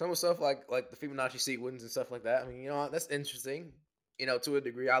cool. Some of the stuff like the Fibonacci sequence and stuff like that. I mean, you know, that's interesting. You know, to a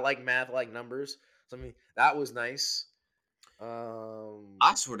degree. I like math, I like numbers. So I mean, that was nice.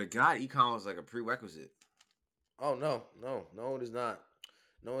 I swear to God, econ was like a prerequisite. Oh no, it is not.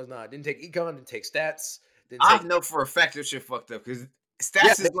 No, it's not. Didn't take econ. Didn't take stats. Didn't I take. know for a fact this shit fucked up because Yeah,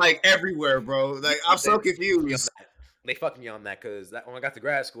 stats is like everywhere, bro. Like I'm they so fucked me on confused. that. They fucked me on that because that when I got to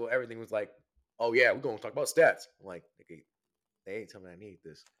grad school, everything was like, oh yeah, we're gonna talk about stats. I'm like, okay, they ain't telling me I need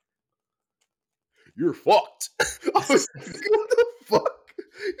this. You're fucked. I was like, what the fuck?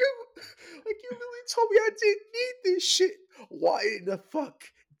 You really told me I didn't need this shit. Why in the fuck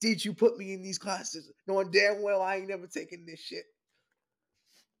did you put me in these classes knowing damn well I ain't never taken this shit?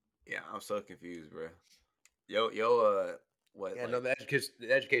 Yeah, I'm so confused, bro. Yo, what Yeah, no, like?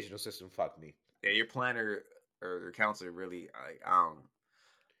 the educational system fucked me. Yeah, your planner or your counselor really, like, I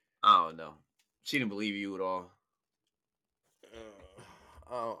don't know. She didn't believe you at all.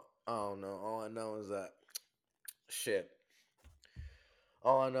 I don't know. All I know is that shit.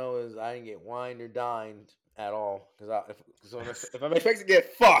 All I know is I didn't get wined or dined at all because if I'm expected to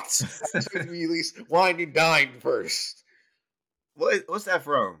get fucked, I'm expected to be at least wined and dined first. What's that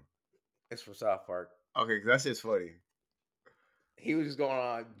from? It's from South Park. Okay, 'cause that shit's funny. He was just going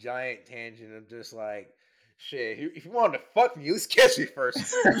on a giant tangent of just like Shit, if you wanted to fuck me, at least kiss me first.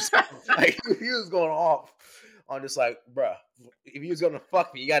 Do something. Like he was going off on just like, bruh, if you was gonna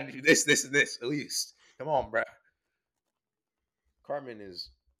fuck me, you gotta do this, this, and this at least. Come on, bruh. Carmen is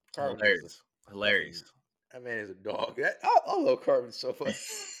a Hilarious. fucking, Hilarious. that man is a dog. I love Carmen so much.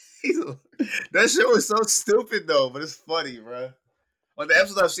 That shit was so stupid though, but it's funny, bro. Like the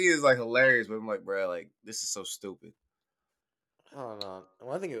episodes I've seen is like hilarious, but I'm like, bro, like this is so stupid. I don't know.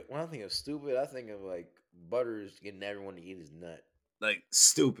 When I think of stupid, I think of like Butters getting everyone to eat his nut. Like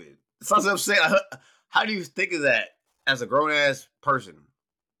stupid. That's what I'm saying. How do you think of that as a grown ass person?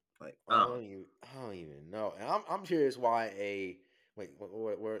 Like, I don't even know. And I'm curious why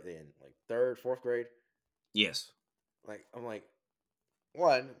where are they in? Like third, fourth grade? yes, Like I'm like,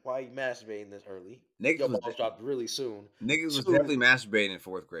 one, why are you masturbating this early? niggas Your was balls dropped really soon. niggas was Two, definitely masturbating in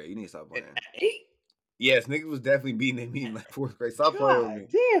fourth grade. You need to stop and playing. at 8? Yes, niggas was definitely beating their meat in like fourth grade. Stop playing with God me,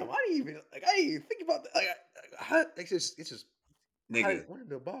 damn! I didn't even think about that. It's just nigga. when did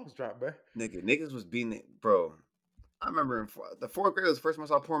the balls drop, bro? Niggas was beating it, bro. I remember in the fourth grade was the first time I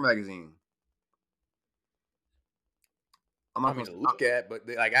saw a porn magazine. I'm I not mean, gonna. to look at, but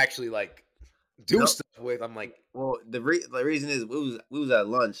they, like actually like do No, stuff with. I'm like, well, the reason is we was at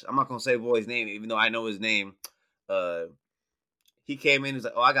lunch. I'm not gonna say the boy's name, even though I know his name. Uh, he came in. He was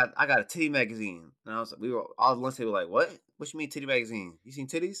like, "Oh, I got a titty magazine." And I was like, we were all at lunch table like, "What? What you mean titty magazine? You seen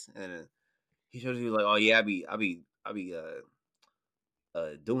titties?" And he showed us. He was like, "Oh yeah,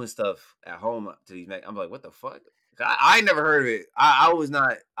 doing stuff at home to these mag." I'm like, "What the fuck?" I never heard of it. I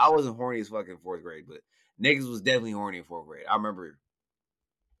wasn't horny as fuck in fourth grade, but niggas was definitely horny in fourth grade. I remember.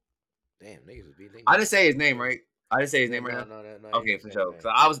 damn, niggas was beating I their didn't nuts. say his name, right? I didn't say his No, name right no, now. no, no, no. You Okay, didn't for say his sure. name. So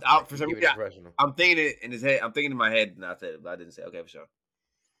I was out for You some keep it reason. professional. I'm thinking it in his head. I'm thinking in my head, and I said it, but I didn't say. Okay, for sure.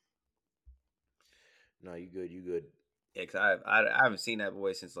 No, you good. You good. Yeah, cause I haven't seen that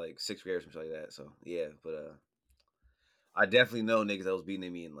boy since like sixth grade or something like that. So yeah, but I definitely know niggas that was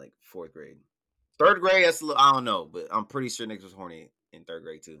beating me in like fourth grade. Third grade, that's a little, I don't know, but I'm pretty sure niggas was horny in third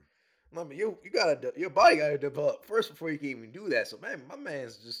grade too. I mean, you gotta your body gotta develop first before you can even do that. So man, my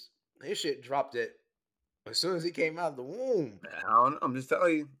man's just his shit dropped it as soon as he came out of the womb. I don't know. I'm just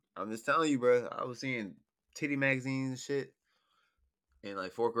telling you. I'm just telling you, bro. I was seeing titty magazines and shit in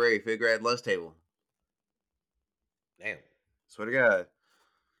like fourth grade, fifth grade lunch table. Damn. Swear to God.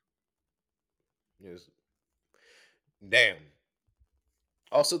 Yes. Damn.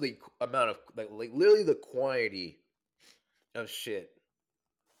 Also, the amount of like literally the quantity of shit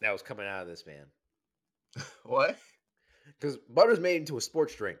that was coming out of this man. What? Because Butters made it into a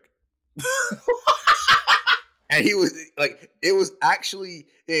sports drink. And he was like, it was actually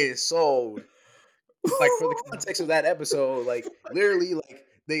sold. Like for the context of that episode, like literally, like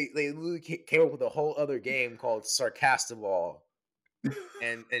they literally came up with a whole other game called Sarcastiball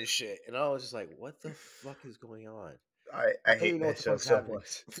and shit. And I was just like, what the fuck is going on? I don't hate even know what that the show fuck's so happening.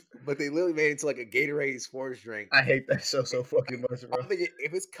 much. But they literally made it into like a Gatorade sports drink. I hate that show so fucking much, bro. I'm thinking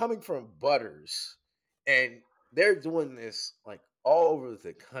if it's coming from Butters and they're doing this like all over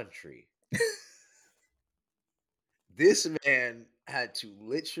the country, this man had to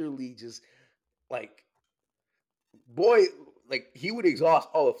literally just like boy, like he would exhaust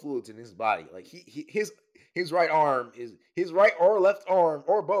all the fluids in his body. Like his right arm is his right or left arm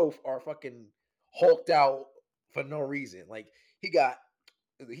or both are fucking hulked out for no reason. Like he got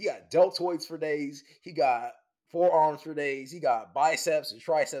deltoids for days. He got forearms for days. He got biceps and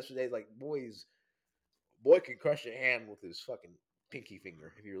triceps for days. Like boy can crush your hand with his fucking pinky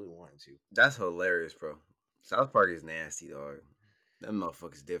finger if he really wanted to. That's hilarious, bro. South Park is nasty, dog. Them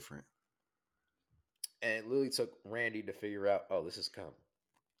motherfuckers different. And it literally took Randy to figure out, oh, this is cum.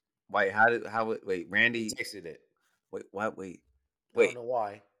 Wait, wait, He Randy? tasted it. Wait, what? I don't know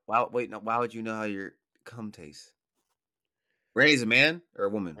why. No, why would you know how your cum tastes? Randy's a man or a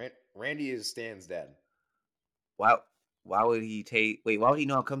woman? Randy is Stan's dad. Why? Why would he take? Wait, why would he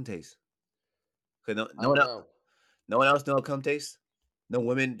know how cum tastes? Cause I don't know. no one else know how cum tastes. No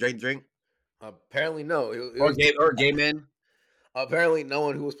women drink. Apparently, no. Or gay men. Apparently, no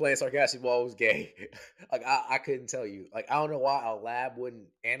one who was playing sarcastic ball was gay. Like I couldn't tell you. Like I don't know why a lab wouldn't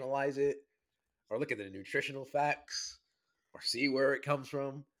analyze it or look at the nutritional facts or see where it comes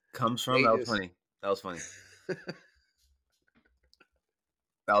from. Comes from. They That was just funny. That was funny.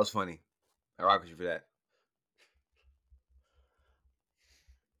 That was funny. I rock with you for that.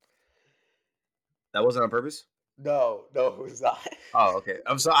 That wasn't on purpose. no, it was not. Oh, okay.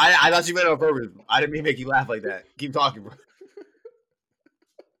 I'm sorry. I thought you meant it on purpose. I didn't mean to make you laugh like that. Keep talking, bro.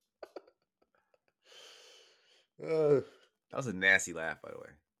 That was a nasty laugh, by the way.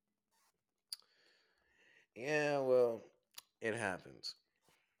 Yeah, well, it happens.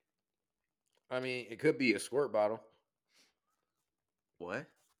 I mean, it could be a squirt bottle. What?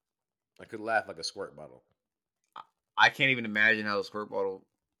 I could laugh like a squirt bottle. I can't even imagine how a squirt bottle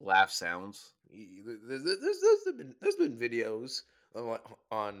laugh sounds. There's been videos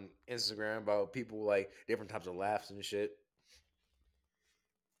on Instagram about people like different types of laughs and shit.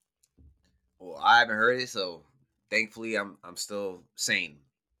 Well, I haven't heard it, so thankfully I'm still sane.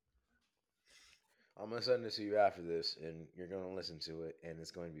 I'm gonna send this to you after this, and you're gonna listen to it, and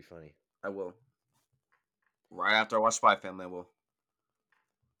it's going to be funny. I will. Right after I watch Spy Family, I will.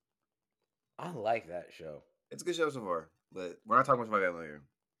 I like that show. It's a good show so far, but we're not talking about Spy Family here.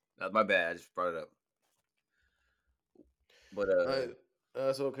 That's my bad. I just brought it up. But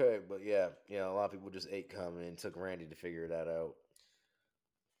That's okay, but yeah, a lot of people just ate cum and took Randy to figure that out.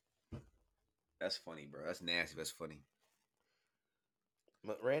 that's funny, bro. That's nasty. That's funny.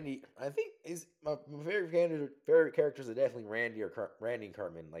 But Randy, I think is my favorite characters are definitely Randy or Randy and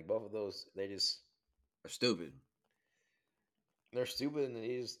Cartman. Like both of those, They're stupid. they're stupid and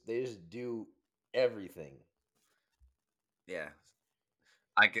they just do everything. Yeah,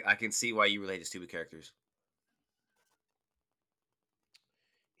 I can see why you relate to stupid characters.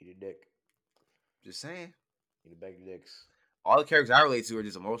 Eat a dick, Just saying. eat a bag of dicks. All the characters I relate to are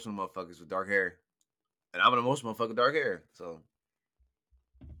just emotional motherfuckers with dark hair, and I'm an emotional motherfucker with dark hair, so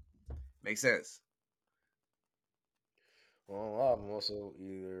makes sense. Well, a lot of them also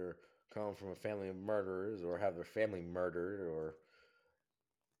either come from a family of murderers or have their family murdered or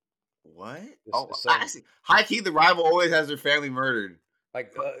What? just Oh, I some see. High key, the rival always has their family murdered.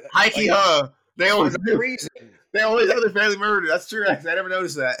 like High key, like huh? They for always no do. reason. They always have their family murdered. That's true. I never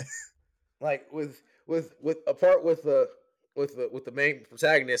noticed that. Like with a part with the main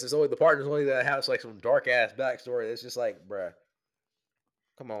protagonist, it's only the partners only that has like some dark ass backstory. It's just like, bruh,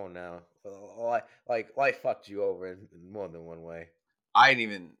 come on now. Life fucked you over in more than one way. I didn't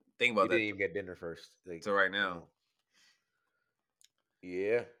even think You about that didn't even get dinner first. Like, till right come now. on.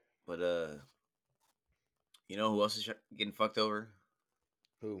 Yeah. But you know who else is getting fucked over?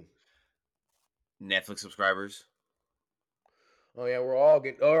 Who? Netflix subscribers. Oh yeah, we're all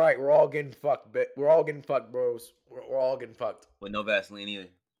getting all right. We're all getting fucked. We're all getting fucked, bros. We're all getting fucked. With no Vaseline either.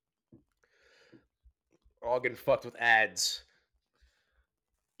 We're all getting fucked with ads.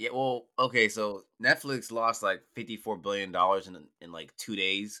 Yeah, well, okay, so Netflix lost like $54 billion in like 2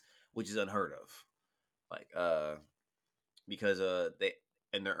 days, which is unheard of. Like because they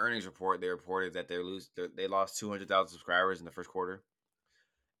in their earnings report they reported that they lost 200,000 subscribers in the first quarter.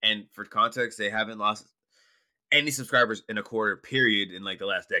 And for context, they haven't lost any subscribers in a quarter period in like the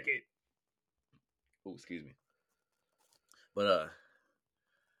last decade. Oh, excuse me. But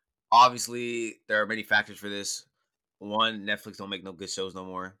obviously there are many factors for this. One, Netflix don't make no good shows no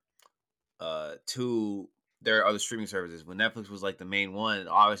more. Two, there are other streaming services. When Netflix was like the main one,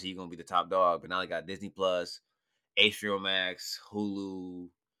 obviously you're gonna be the top dog. But now they got Disney Plus, HBO Max, Hulu,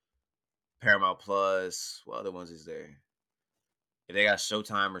 Paramount Plus. What other ones is there? If they got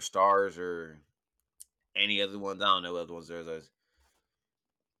Showtime or Stars or any other ones, I don't know what other ones there's.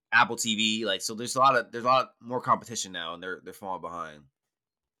 Apple TV, like so. There's a lot more competition now, and they're falling behind.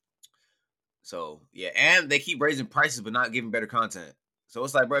 So yeah, and they keep raising prices but not giving better content. So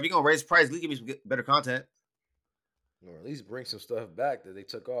it's like, bro, if you're gonna raise price, at least give me some better content. Or at least bring some stuff back that they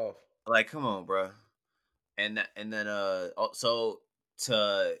took off. Like, come on, bro. And then so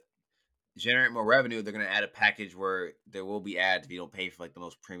to generate more revenue, they're gonna add a package where there will be ads if you don't pay for like the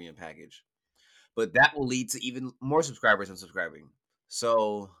most premium package. But that will lead to even more subscribers unsubscribing.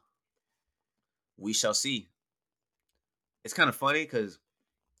 So we shall see. It's kind of funny because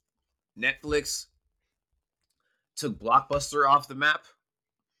Netflix took Blockbuster off the map.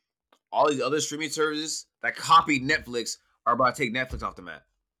 All these other streaming services that copied Netflix are about to take Netflix off the map.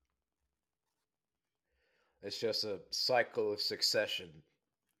 It's just a cycle of succession.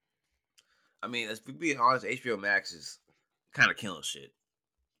 I mean, let's be honest, HBO Max is kind of killing shit.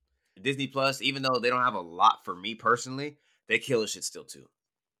 Disney Plus, even though they don't have a lot for me personally, they kill shit still too.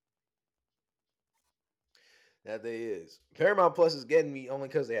 That they is. Paramount Plus is getting me only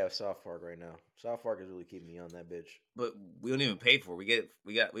because they have South Park right now. South Park is really keeping me on that bitch. But we don't even pay for it.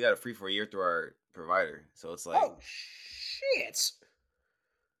 We got it free for a year through our provider. So it's like, Oh shit!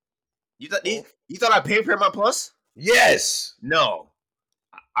 you thought I paid Paramount Plus? Yes. No,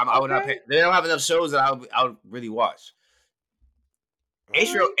 I would not pay. They don't have enough shows that I would really watch.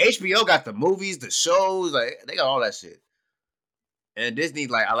 HBO got the movies, the shows, like they got all that shit. And Disney,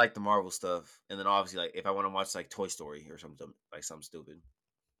 like I like the Marvel stuff, and then obviously like if I want to watch like Toy Story or something like something stupid.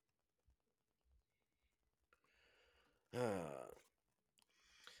 Yeah,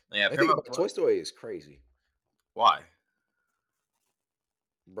 I think about Toy Story is crazy. Why?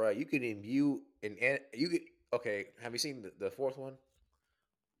 Bruh, you could imbue you could. Okay, have you seen the fourth one?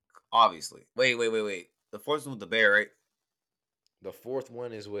 Obviously. Wait. The fourth one with the bear, right? The fourth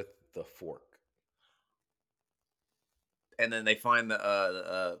one is with the fork. And then they find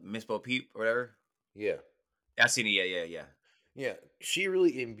the Miss Bo Peep or whatever. Yeah. I seen it. Yeah. Yeah, she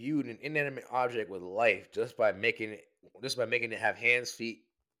really imbued an inanimate object with life just by making it have hands, feet,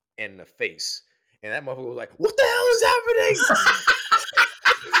 and a face. And that motherfucker was like, "What the hell is happening?"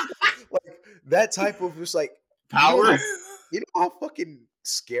 Like that type of just like Power. you know how fucking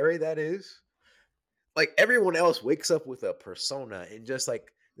scary that is. Like everyone else wakes up with a persona and just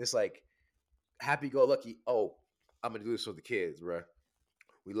like this like happy go lucky. Oh, I'm gonna do this for the kids, bruh.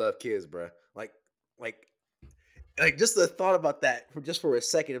 We love kids, bruh. Like like just the thought about that for a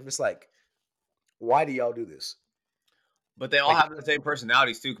second. I'm just like, why do y'all do this? But they all Like, have the same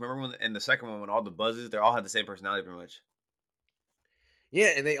personalities too. Remember when in the second one when all the buzzes, they all had the same personality pretty much.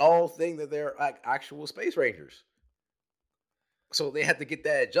 yeah, and they all think that they're like actual space rangers. So they had to get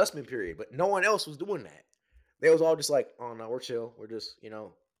that adjustment period, but no one else was doing that. They was all just like, "Oh no, we're chill. We're just,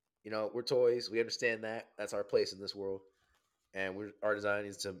 we're toys. We understand that. That's our place in this world, and our design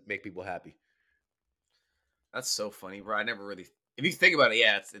is to make people happy." That's so funny, bro. I never really. If you think about it,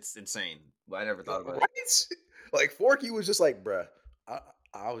 yeah, it's insane. But I never thought about it. Right? Like Forky was just like, "Bruh, I,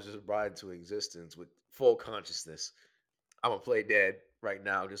 I was just brought into existence with full consciousness. I'm gonna play dead right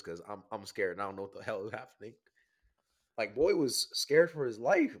now just because I'm scared and I don't know what the hell is happening." Like boy was scared for his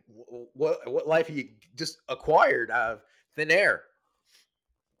life. What life he just acquired out of thin air.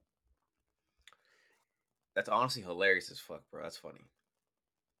 That's honestly hilarious as fuck, bro. That's funny.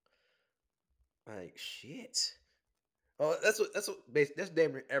 Like shit. Oh, that's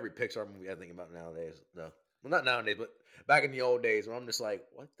damn near every Pixar movie I think about nowadays. No, well, not nowadays, but back in the old days where I'm just like,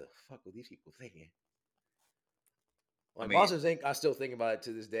 what the fuck were these people thinking? I Like mean, Monsters Inc. I still think about it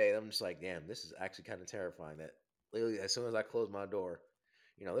to this day. I'm just like, damn, this is actually kind of terrifying. That literally, as soon as I close my door,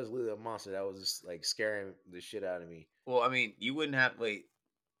 there's literally a monster that was just like scaring the shit out of me. well, I mean, you wouldn't have wait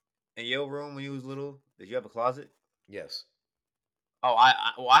in your room when you was little. Did you have a closet? Yes, Oh,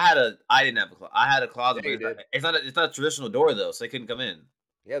 I didn't have a closet. I had a closet, yeah, but you did. it's not a traditional door though, so they couldn't come in.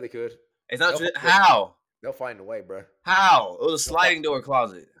 Yeah, they could. It's not They'll find a, how they'll find a way, bro. how it was a They'll find sliding door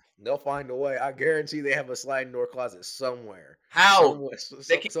closet. they'll find a way. I guarantee they have a sliding door closet somewhere. How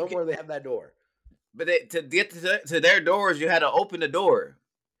they can, Somewhere they have that door. but to get to their doors, you had to open the door.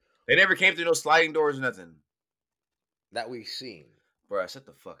 They never came through no sliding doors or nothing. That we've seen. Bro, shut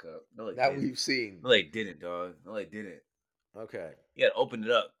the fuck up. No, they That didn't. we've seen. No, they didn't, dog. No, they didn't. Okay. You gotta open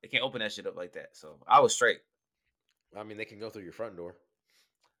it up. They can't open that shit up like that. So I was straight. I mean, they can go through your front door.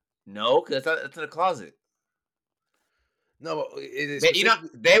 No, because that's in the closet. No, it is They,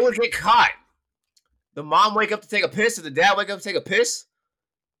 they would get caught. The mom wake up to take a piss, and the dad wake up to take a piss.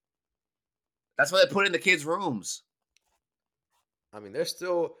 That's why they put it in the kids' rooms. I mean, they're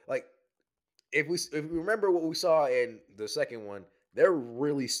still like if we remember what we saw in the second one, they're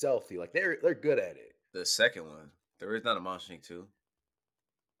really stealthy. Like they're good at it. The second one, there is not a Monster Inc. 2.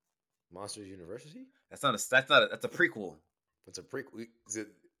 Monsters University. That's a prequel. It's a prequel.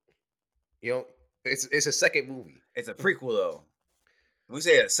 It's a second movie. It's a prequel though. When we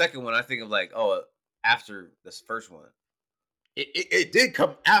say a second one, I think of like after this first one. It did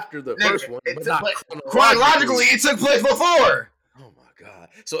come after the first one, but not chronologically. It took place before. Oh my god!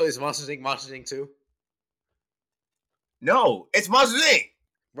 So is Monsters Inc. 2? No, it's Monsters Inc.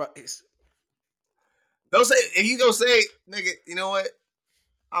 Bro, Don't say if you go say, nigga. You know what?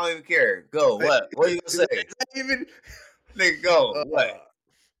 I don't even care. Go. What? What are you gonna say? Even nigga, go. What?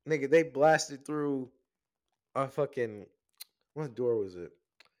 Nigga, they blasted through a fucking. What door was it?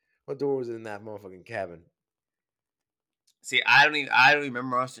 What door was it in that motherfucking cabin? See, I don't even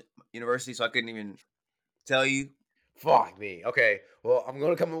remember Monster University, so I couldn't even tell you. Fuck me. Okay, well, I'm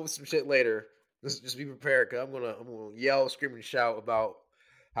gonna come up with some shit later. Just be prepared, cause I'm gonna yell, scream, and shout about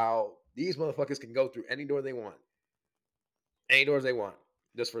how these motherfuckers can go through any door they want,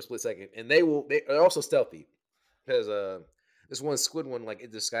 just for a split second, and they're also stealthy, because this one squid one like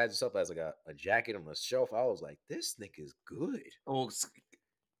it disguised itself as like a jacket on the shelf. I was like, this nigga's good. Oh,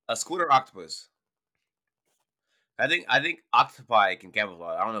 a squid or octopus? I think octopi can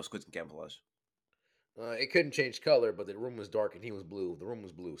camouflage. I don't know if squids can camouflage. It couldn't change color, but the room was dark and he was blue. The room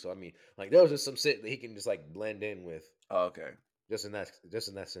was blue, so I mean, like there was just some shit that he can just like blend in with. Oh, okay. Just in that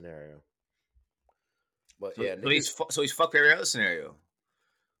scenario. But so, yeah, so he's fucked every other scenario.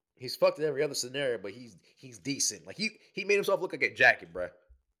 He's fucked in every other scenario, but he's decent. Like he made himself look like a jacket, bruh.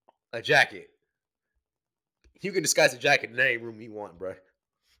 A jacket. You can disguise a jacket in any room you want, bruh.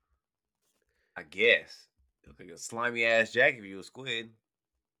 I guess. Look like a slimy ass jacket if you a squid.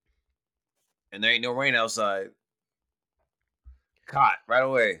 and there ain't no rain outside. Caught right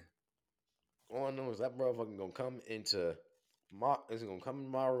away. All I know is that motherfucker gonna come into my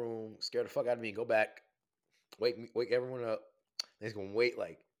room, scare the fuck out of me, go back, wake everyone up. And he's gonna wait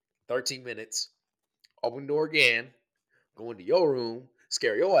like 13 minutes, open the door again, go into your room,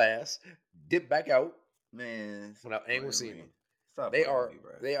 scare your ass, dip back out Man, without stop anyone playing with seeing me. them. Stop They playing with are me,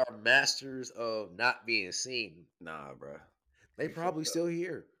 bro. they are masters of not being seen. Nah, bro. They Got me probably fucked up. still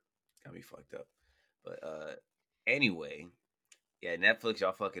here. Got me fucked up. But anyway, yeah, Netflix,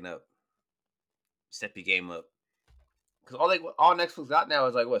 y'all fucking up. Step your game up. Cause all Netflix got now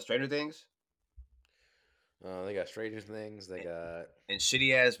is like what, Stranger Things They got Stranger Things. They got. and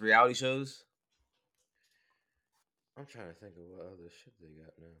shitty ass reality shows. I'm trying to think of what other shit they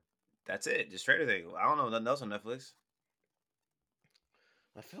got now. That's it. Just Stranger Things. I don't know nothing else on Netflix.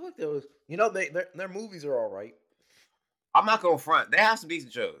 I feel like there was, their movies are all right. I'm not going front. They have some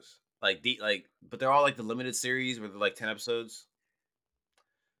decent shows, but they're all like the limited series where they're like 10 episodes.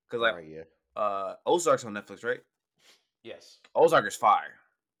 Cause All like right, yeah. Ozark's on Netflix, right? Yes. Ozark is fire.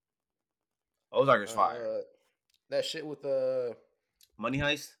 Ozark is fire. That shit with Money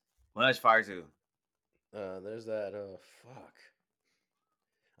Heist. Money Heist fire too. there's that fuck.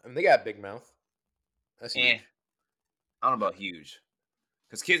 I mean, they got Big Mouth. That's huge. I don't know about huge.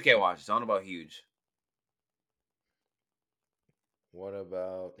 Cause kids can't watch it. So I don't know about huge. What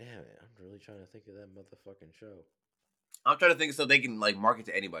about? Damn it! I'm really trying to think of that motherfucking show. I'm trying to think of stuff they can like market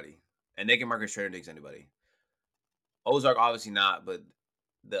to anybody, and they can market Stranger Things to anybody. Ozark obviously not, but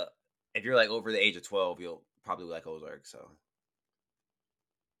if you're like over the age of 12, you'll probably like Ozark. So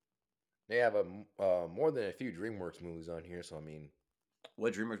They have a more than a few DreamWorks movies on here. So I mean,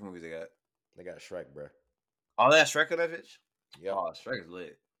 what DreamWorks movies they got? they got Shrek, bro. Oh, that Shrek on that bitch. Yep. Oh, Shrek is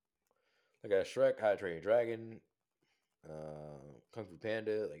lit. They got Shrek, How to Train Your Dragon, Kung Fu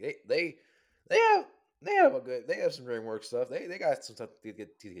Panda. Like they have a good. They have some DreamWorks stuff. They got some stuff to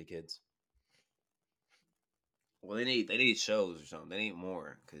get kids. Well, they need shows or something. They need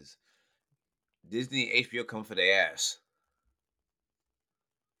more because Disney HBO come for their ass.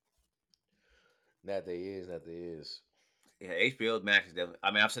 That they is. Yeah, HBO Max is definitely. I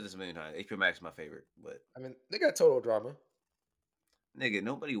mean, I've said this a million times. HBO Max is my favorite, but I mean, they got Total Drama. nigga,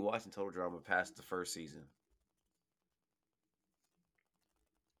 nobody watching Total Drama past the first season.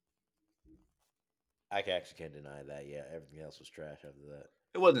 I actually can't deny that. Yeah, everything else was trash after that.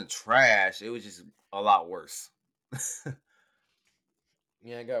 It wasn't trash. It was just a lot worse.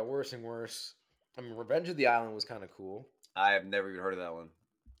 Yeah, it got worse and worse. I mean, Revenge of the Island was kind of cool. I have never even heard of that one.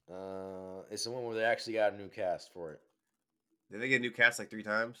 It's the one where they actually got a new cast for it. Did they get a new cast like 3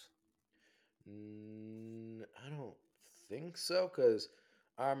 times? I don't think so, because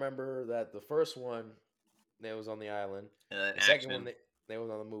I remember that the first one they was on the island. And then The second one they was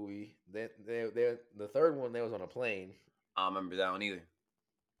on the movie. The third one they was on a plane. I don't remember that one either.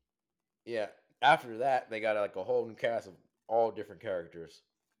 Yeah. After that, they got like a whole new cast of all different characters.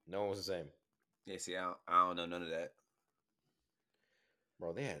 No one was the same. Yeah, see, I don't know none of that.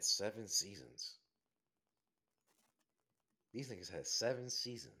 Bro, they had 7 seasons. These niggas had 7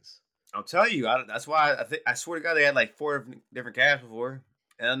 seasons. I'm telling you, that's why I swear to God they had like 4 different casts before,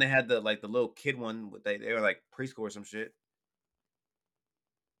 and then they had the little kid one. They were like preschool or some shit.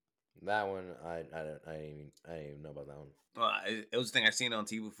 That one I didn't even know about that one. It was a thing I seen on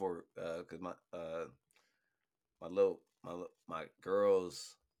TV before because my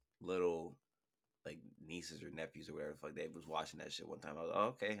girls little like nieces or nephews or whatever the fuck they was watching that shit one time. I was like, oh,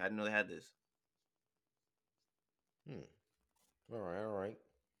 okay, I didn't know they had this. All right.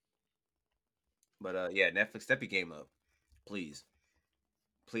 But yeah, Netflix, step your game up, please.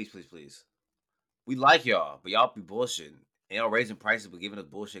 Please. We like y'all, but y'all be bullshitting. And y'all raising prices but giving us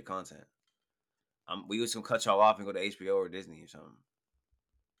bullshit content. We just gonna cut y'all off and go to HBO or Disney or something.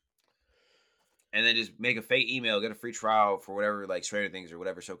 And then just make a fake email, get a free trial for whatever like Stranger Things or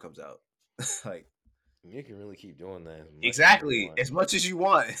whatever show comes out. Like you can really keep doing that. Exactly. As much as you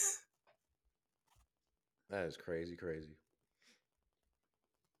want. That is crazy. Crazy.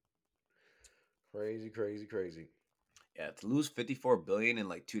 Yeah, to lose 54 billion in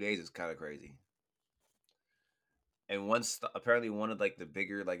like 2 days is kind of crazy. And apparently one of like the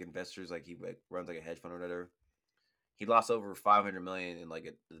bigger like investors, like he runs like a hedge fund or whatever. He lost over 500 million in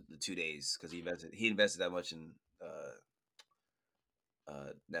like the 2 days because he invested that much in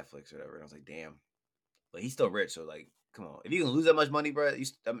Netflix or whatever. And I was like, damn. But he's still rich, so like, come on. If you can lose that much money, bro,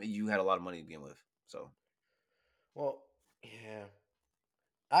 you had a lot of money to begin with. So, well, yeah.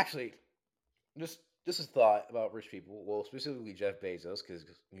 Actually, just a thought about rich people. Well, specifically Jeff Bezos, because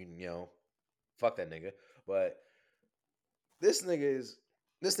fuck that nigga. But this nigga is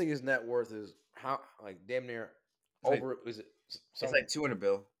This nigga's net worth is how like damn near It's like over. Is it it's some? like 200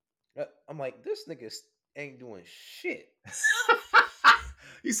 bill. I'm like, this nigga ain't doing shit.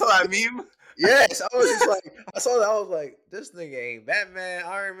 You saw that meme? Yes, I was just like, I saw that. I was like, this nigga ain't Batman,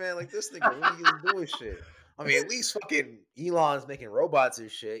 Iron Man. Like this nigga really isn't doing shit. I mean, at least fucking Elon's making robots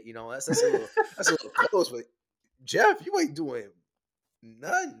and shit. You know, that's a little close. But Jeff, you ain't doing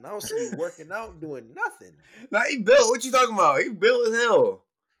nothing. I don't see you working out and doing nothing. Nah, he built. What you talking about? He built as hell.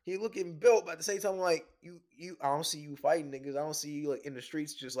 He looking built, but at the same time, like I don't see you fighting niggas. I don't see you like in the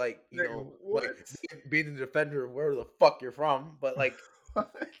streets, just like Nigga, what? like being the defender of where the fuck you're from. But What?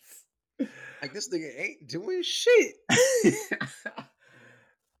 like this nigga ain't doing shit.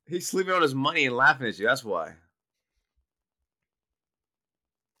 He's sleeping on his money and laughing at you. That's why.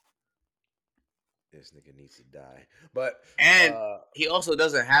 This nigga needs to die. But And he also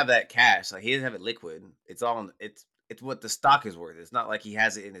doesn't have that cash. Like he doesn't have it liquid. It's all. It's what the stock is worth. It's not like he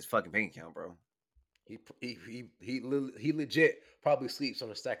has it in his fucking bank account, bro. he legit probably sleeps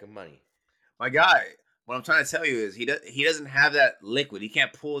on a stack of money. My guy. What I'm trying to tell you is he doesn't have that liquid. He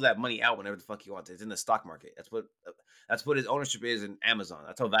can't pull that money out whenever the fuck he wants. It's in the stock market. That's what his ownership is in Amazon.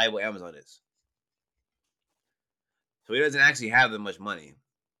 That's how valuable Amazon is. So he doesn't actually have that much money.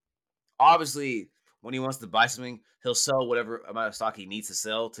 Obviously, when he wants to buy something, he'll sell whatever amount of stock he needs to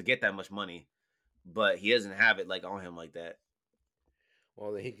sell to get that much money. But he doesn't have it like on him like that.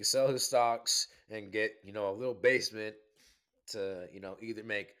 Well, then he can sell his stocks and get a little basement to either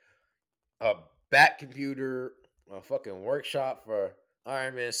make a bat computer, a fucking workshop for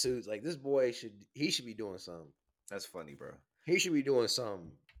Iron Man suits. Like this boy should be doing something. That's funny, bro. He should be doing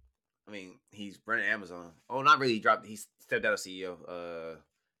something. I mean, he's running Amazon. Oh, not really. He stepped out of CEO.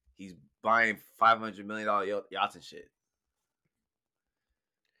 He's buying $500 million yachts and shit,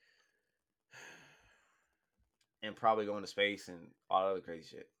 and probably going to space and all other crazy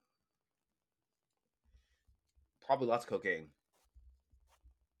shit. Probably lots of cocaine.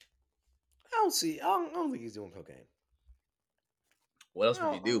 I don't think he's doing cocaine. What else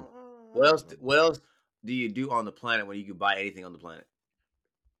would you do? What else do you do on the planet when you can buy anything on the planet?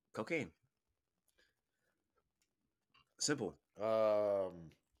 Cocaine. Simple. Because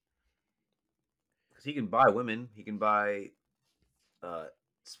he can buy women. He can buy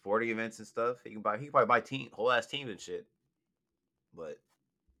sporting events and stuff. He can probably buy whole ass teams and shit. But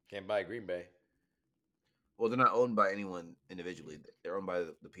can't buy Green Bay. Well, they're not owned by anyone individually. They're owned by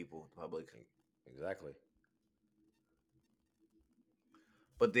the people, the public. Exactly.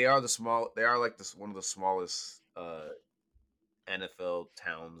 But they are like one of the smallest NFL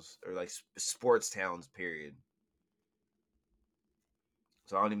towns or like sports towns. Period.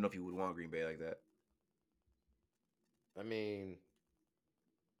 So I don't even know if you would want Green Bay like that. I mean,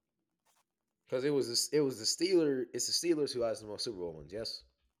 because it's the Steelers who has the most Super Bowl wins. Yes.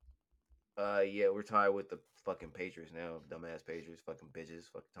 Yeah, we're tied with the fucking Patriots now. Dumbass Patriots, fucking bitches,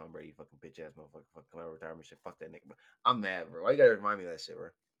 fucking Tom Brady, fucking bitch ass motherfucker, fucking come out retirement shit. Fuck that nigga. I'm mad, bro. Why you gotta remind me of that shit, bro?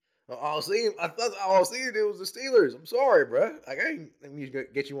 I was thinking it was the Steelers. I'm sorry, bro. Like I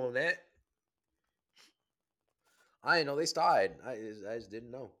didn't get you on that. I didn't know they tied. I just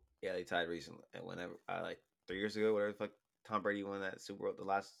didn't know. Yeah, they tied recently. And whenever like 3 years ago, whatever the fuck, Tom Brady won that Super Bowl, the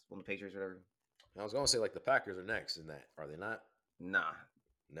last one, the Patriots, whatever. I was gonna say like the Packers are next in that. Are they not? Nah.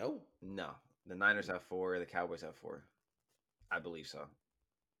 No. The Niners have 4. The Cowboys have 4. I believe so.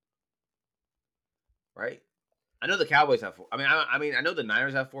 Right? I know the Cowboys have 4. I mean, I know the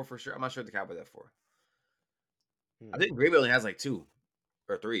Niners have 4 for sure. I'm not sure if the Cowboys have 4. I think Green Bay only has like 2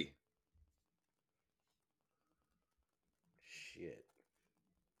 or 3. Shit.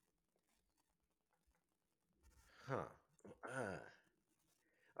 Huh.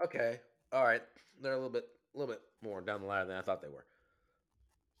 Okay. All right. They're a little bit more down the line than I thought they were.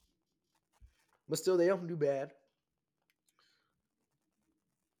 But still, they don't do bad.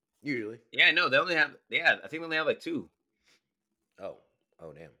 Usually. Yeah, no, they only have. Yeah, I think they only have like 2. Oh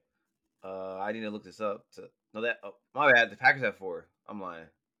damn. I need to look this up. No, that. Oh, my bad. The Packers have 4. I'm lying.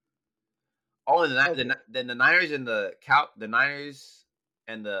 Oh, and then the Niners and the Niners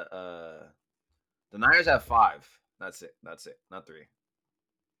and the Niners have 5. That's it. Not 3.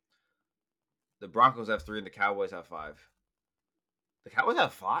 The Broncos have 3 and the Cowboys have 5. The Cowboys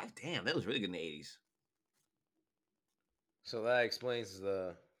have 5? Damn, that was really good in the 80s. So that explains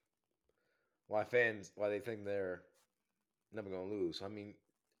why they think they're never gonna lose. I mean,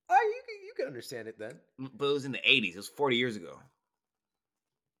 you can understand it then. But it was in the 80s. It was 40 years ago.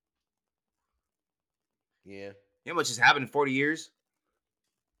 Yeah. You know how much has happened in 40 years?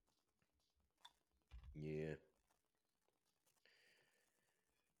 Yeah.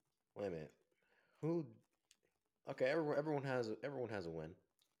 Wait a minute. Who? Okay, everyone has a win.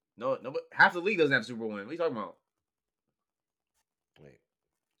 No, no, but half the league doesn't have Super Bowl win. What are you talking about? Wait,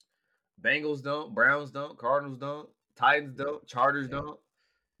 Bengals don't, Browns don't, Cardinals don't, Titans damn, don't, Chargers damn, don't,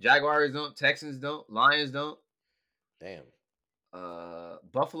 Jaguars don't, Texans don't, Lions don't. damn.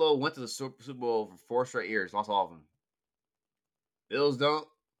 Buffalo went to the Super Bowl for 4 straight years, lost all of them. Bills don't.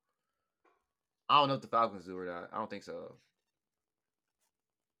 I don't know if the Falcons do or not. I don't think so.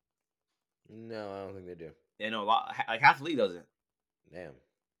 No, I don't think they do. Yeah, no, like half the league doesn't. Damn,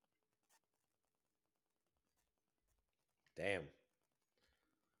 damn.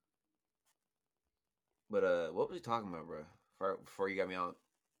 But what was you talking about, bro? Before you got me on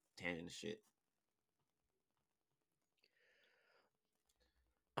tangent and shit.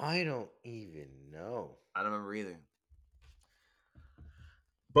 I don't even know. I don't remember either.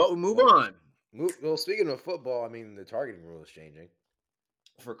 But we move Well, on well, speaking of football, I mean the targeting rule is changing.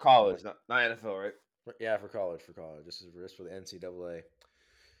 for college, not NFL, right? Yeah, for college, This is just for the NCAA.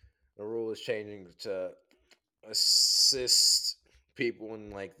 The rule is changing to assist people in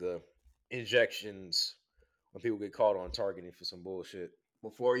like the injections when people get caught on targeting for some bullshit.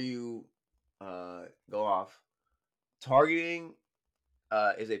 Before you go off, targeting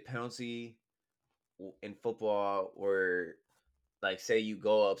is a penalty in football where, like, say you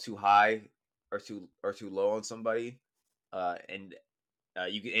go up too high or too low on somebody, and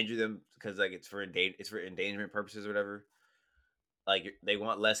you can injure them because like it's for endangerment purposes or whatever. Like they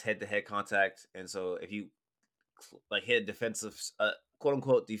want less head to head contact, and so if you like hit a defensive, quote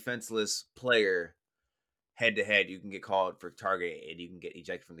unquote defenseless player head to head, you can get called for target and you can get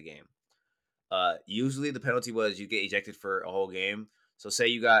ejected from the game. Usually the penalty was you get ejected for a whole game. So say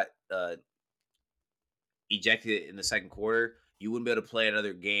you got ejected in the second quarter, you wouldn't be able to play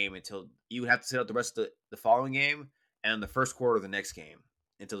another game until you would have to sit out the rest of the following game and the first quarter of the next game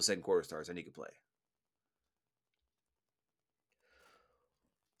until the second quarter starts, and you can play.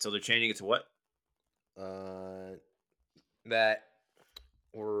 So they're changing it to what? That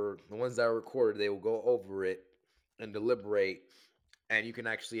were the ones that are recorded. They will go over it and deliberate, and you can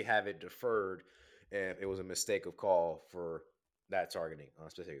actually have it deferred if it was a mistake of call for that targeting on a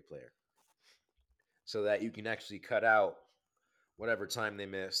specific player, so that you can actually cut out whatever time they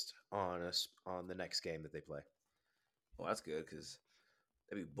missed on us on the next game that they play. Well, that's good because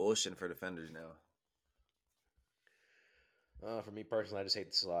that'd be bullshitting for defenders now. For me personally, I just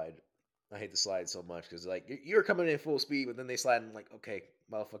hate the slide. I hate the slide so much because like you're coming in full speed, but then they slide and like, okay,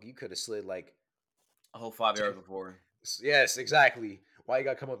 motherfucker, you could have slid like A whole 5 yards before. Yes, exactly. Why you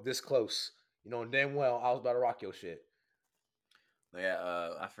gotta come up this close? You know, and damn well I was about to rock your shit.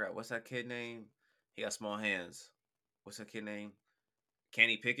 Yeah, I forgot what's that kid name. He got small hands. What's that kid name?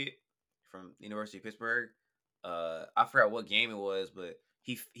 Kenny Pickett from University of Pittsburgh. I forgot what game it was, but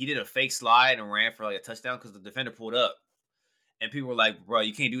he did a fake slide and ran for like a touchdown because the defender pulled up, and people were like, "Bro,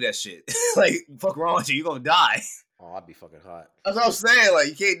 you can't do that shit. Like, fuck wrong with you? You gonna die." Oh, I'd be fucking hot. That's what I'm saying. Like,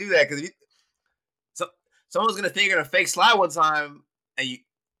 you can't do that because so someone's gonna think you're gonna fake slide one time, and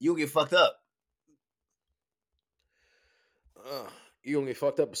you'll get fucked up. You gonna get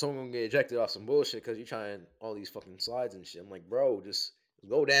fucked up, but someone gonna get ejected off some bullshit because you trying all these fucking slides and shit. I'm like, bro, just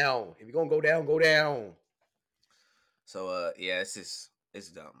go down. If you're gonna go down, go down. So yeah, it's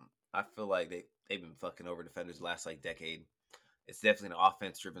dumb. I feel like they've been fucking over defenders the last like decade. It's definitely an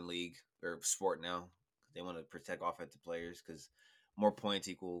offense driven league or sport now. They want to protect offensive players because more points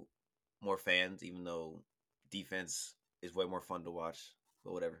equal more fans, even though defense is way more fun to watch.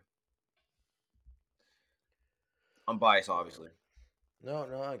 But whatever. I'm biased, obviously. No,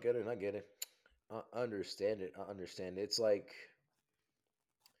 I get it. I get it. I understand it. It's like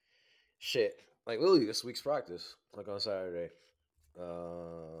shit. Like literally this week's practice, like on Saturday.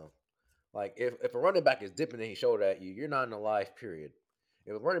 Uh, like if a running back is dipping and he shoulder at you, you're not in a live period.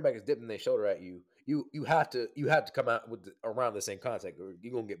 If a running back is dipping and they shoulder at you, you have to come out with around the same contact, or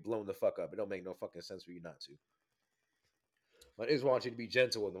you're gonna get blown the fuck up. It don't make no fucking sense for you not to. But I just want you to be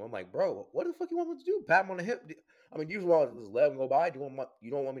gentle with them. I'm like, bro, what the fuck you want me to do? Pat him on the hip? I mean, you just want to just let him go by.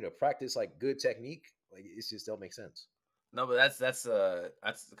 You don't want me to practice like good technique? Like it just don't make sense. No, but that's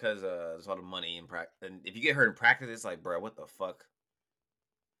because there's a lot of money in practice, and if you get hurt in practice, it's like, bro, what the fuck?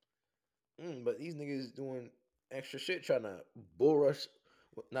 But these niggas doing extra shit, trying to bull rush,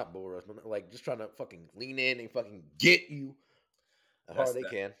 not bull rush, but like just trying to fucking lean in and fucking get you as hard That's as they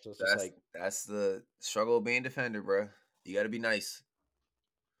that. can. So it's just like, That's the struggle of being a defender, bro. You got to be nice,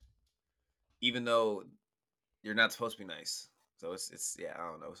 even though you're not supposed to be nice. So it's yeah, I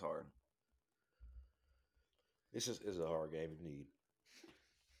don't know, it's hard. it's just it's a hard game indeed.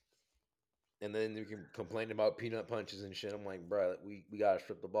 And then you can complain about peanut punches and shit. I'm like, bro, we gotta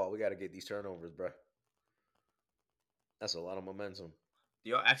strip the ball. We gotta get these turnovers, bro. That's a lot of momentum.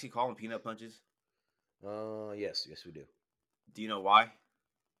 Do y'all actually call them peanut punches? Yes, yes we do. Do you know why?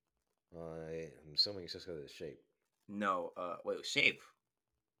 I'm assuming it's just because of the shape. No. Wait, shape.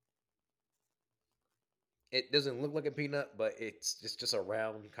 It doesn't look like a peanut, but it's just a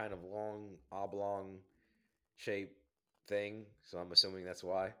round, kind of long, oblong shape thing. So I'm assuming that's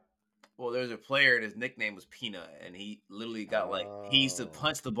why. Well, there's a player and his nickname was Peanut, and he literally got like he used to Oh,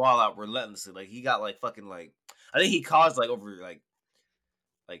 punch the ball out relentlessly. Like he got like fucking like I think he caused like over like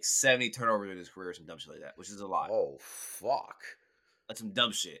 70 turnovers in his career or some dumb shit like that, which is a lot. oh fuck! That's some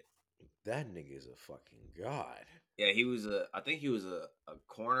dumb shit. That nigga is a fucking god. Yeah, he was a I think he was a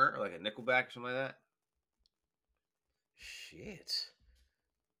corner or like a nickelback or something like that. Shit.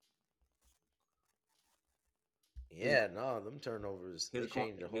 He was Yeah, no, them turnovers he was they a corner.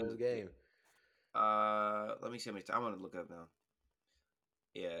 changed the whole game. Let me see how many. I'm gonna look it up now.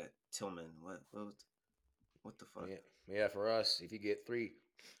 Yeah, Tillman. What the fuck? Yeah, yeah. For us, if you get three,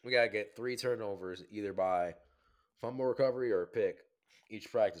 we gotta get three turnovers either by fumble recovery or a pick each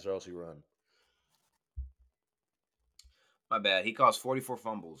practice, or else we run. My bad. He caused 44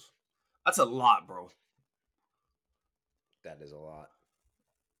 fumbles. That's a lot, bro. That is a lot.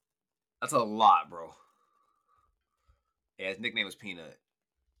 That's a lot, bro. Yeah, his nickname was Peanut.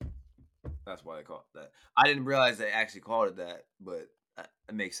 That's why they called it that. I didn't realize they actually called it that, but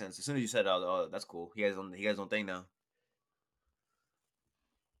it makes sense. As soon as you said, "Oh, that's cool," he has his own thing now.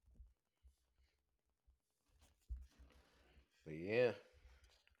 But yeah.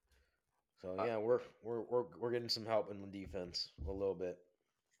 So Uh, yeah, we're getting some help in the defense a little bit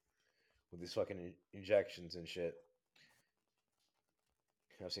with these fucking injections and shit.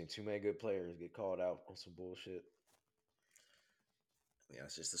 I've seen too many good players get called out on some bullshit. yeah,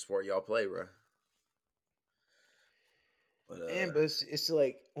 it's just the sport y'all play, bro. But And but it's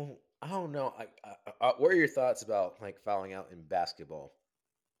like I don't know. What are your thoughts about like fouling out in basketball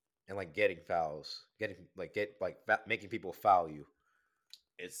and like getting fouls, getting like making people foul you?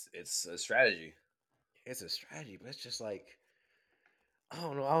 it's a strategy. It's a strategy, but it's just like I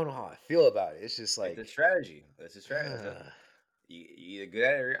don't know. I don't know how I feel about it. It's just It's a like strategy. It's a strategy. You either good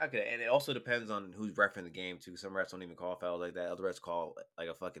at it or not good at it. And it also depends on who's refereeing the game too. Some refs don't even call fouls like that. Other refs call like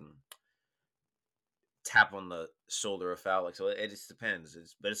a fucking tap on the shoulder a foul. Like so, it just depends.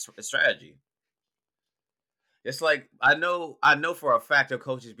 But it's a strategy. It's like I know for a fact the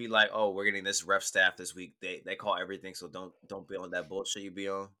coaches be like, oh, we're getting this ref staff this week. They call everything, so don't be on that bullshit you be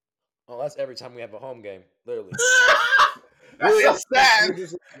on. oh, that's every time we have a home game, literally. That's so sad. We're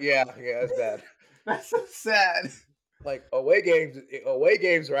just yeah, yeah, that's bad. That's so sad. Like away games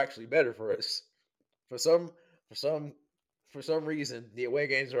are actually better for us. For some for some for some reason, the away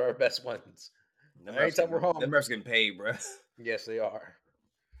games are our best ones. Anytime we're Them home, refs getting paid, bro. yes, they are.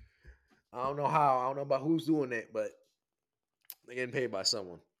 I don't know how. I don't know about who's doing it, but they're getting paid by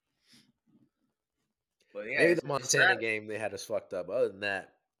someone. But yeah, Maybe the it's a Montana strategy. game they had us fucked up. Other than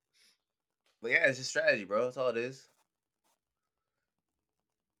that, But yeah, it's a strategy, bro. That's all it is.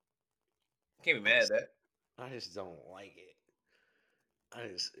 Can't be I mad at just, that. I just don't like it. I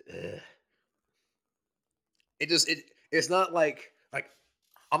just, ugh. It's not like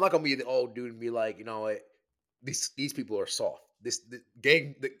I'm not gonna be the old dude and be like, you know what, these people are soft. This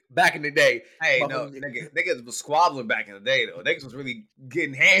game back in the day, Hey, no, motherfucking niggas was squabbling back in the day though. Niggas was really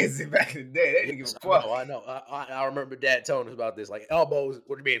getting hands in back in the day. They didn't give yes, a I fuck. know, I know. I remember Dad telling us about this. Like elbows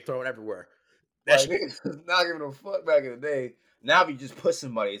were being thrown everywhere. That Like shit. niggas was not giving a fuck back in the day. Now if you just push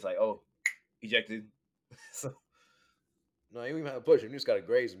somebody, it's like, oh, ejected. So, No, you don't even have to push him. You just gotta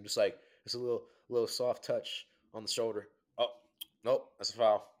graze him. Just like it's a little soft touch on the shoulder. Oh, nope, that's a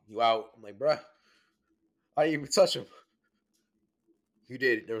foul. You out. I'm like, bruh, I didn't even touch him. You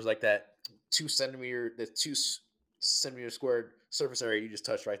did. There was like that 2 centimeter, the 2 centimeter squared surface area you just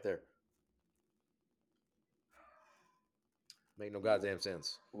touched right there. Make no goddamn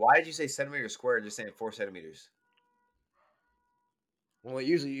sense. why did you say centimeter square? Just saying 4 centimeters. Well, I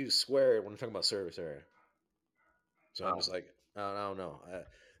usually use square when I'm talking about surface area. So I'm Oh, just like, I don't know.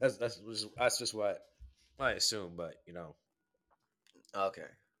 That's just what I assume. But you know, okay.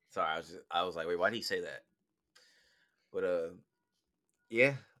 Sorry, I was like, wait, why did he say that? But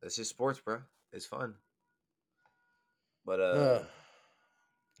yeah, it's just sports, bro. It's fun. But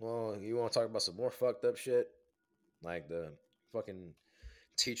well, you want to talk about some more fucked up shit, like the fucking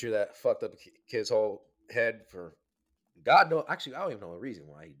teacher that fucked up a kid's whole head for God no. Actually, I don't even know the reason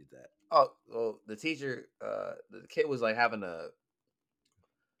why he did that. oh, well, the teacher, the kid was like having a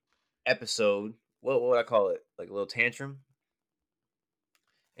episode. What would I call it? Like a little tantrum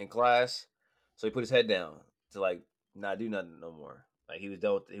in class. So he put his head down to like not do nothing no more. Like he was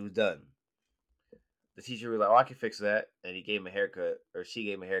done. He was done. the teacher was like, "Oh, I can fix that," and he gave him a haircut, or she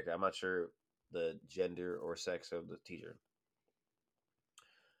gave him a haircut. I'm not sure the gender or sex of the teacher.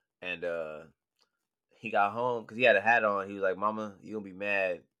 And he got home because he had a hat on. He was like, "Mama, you gonna be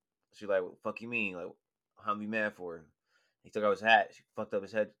mad?" She was like, "What the fuck you mean? Like, how be mad for?" He took off his hat. She fucked up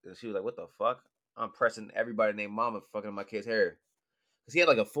his head, and she was like, "What the fuck? I'm pressing everybody named Mama for fucking up my kid's hair." Cause he had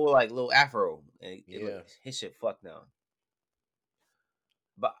like a full like little afro, and it looked Yeah, his shit fucked now.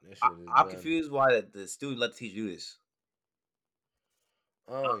 But this shit is I'm done. confused why the student let the teacher do this.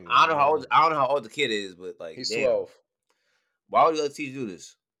 I I, don't I don't even know how know. old I don't know how old the kid is, but like, He's damn, 12. why would you let the teacher do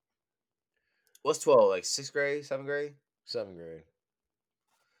this? What's 12? Like sixth grade, seventh grade? 7th grade.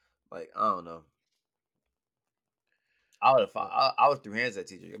 Like I don't know. I would have Uh, I would threw hands at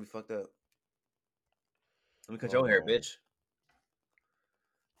that teacher. You got me fucked up. Let me cut your hair, Oh, bitch.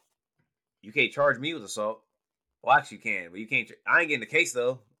 You can't charge me with assault. Well, actually, you can, but you can't. I ain't getting the case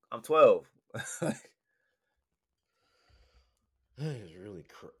though. I'm 12. that is really.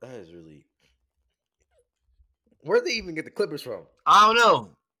 That is really. Where'd they even get the clippers from? I don't know.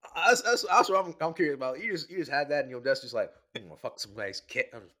 That's what I'm curious about. You just had that in your desk, just like I'm gonna fuck somebody's kid.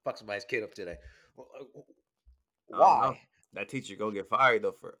 I'm gonna fuck somebody's kid up today. I don't know. Why? That teacher go get fired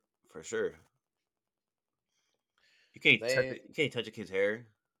though for sure. You can't touch They it. You can't touch a kid's hair.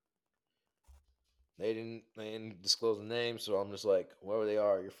 they didn't disclose the name, so I'm just like, whoever they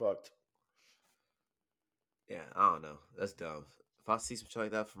are, you're fucked. Yeah, I don't know. That's dumb. If I see some shit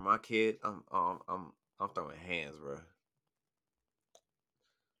like that for my kid, I'm throwing hands, bro.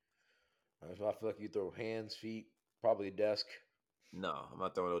 So I feel like you throw hands, feet, probably a desk, No, I'm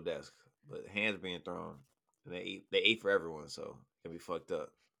not throwing no desk. But hands being thrown, and they ate for everyone, so it can be fucked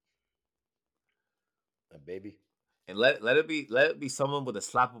up. a baby. And let it be someone with a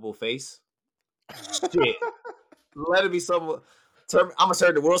slappable face. Shit, let it be someone. I'm gonna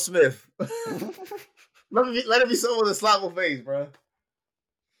serve the Will Smith. Let it be someone with a slappable face, bro.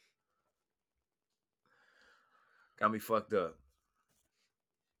 Got me fucked up.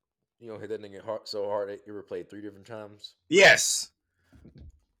 You know, hit that nigga so hard that you replayed 3 different times. Yes.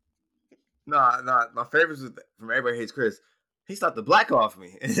 Nah. My favorites was from Everybody Hates Chris. He slapped the black off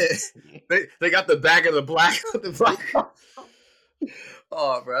me. they got the bag of the black the black off.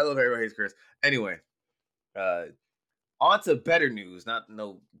 Oh, bro, I love Everybody Hates Chris. Anyway, uh, on to better news. Not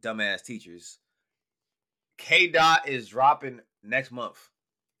no dumbass teachers. K Dot is dropping next month.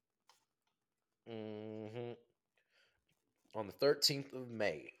 hmm On the 13th of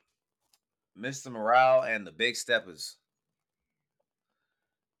May. Mr. Morale and the Big Steppers.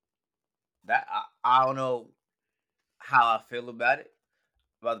 That I don't know how I feel about it,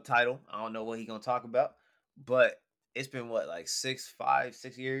 about the title. I don't know what he gonna talk about, but it's been what like 6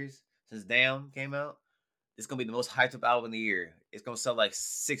 years since Damn came out. It's gonna be the most hyped up album of the year. It's gonna sell like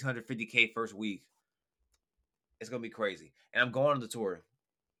 650K first week. It's gonna be crazy, and I'm going on the tour.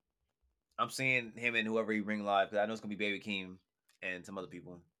 I'm seeing him and whoever he bring live because I know it's gonna be Baby Keem and some other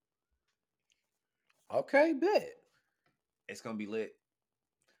people. Okay, bet. It's gonna be lit.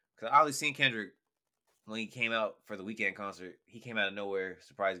 Cause I only seen Kendrick when he came out for the weekend concert. He came out of nowhere,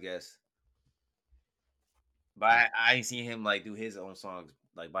 surprise guest. But I ain't seen him like do his own songs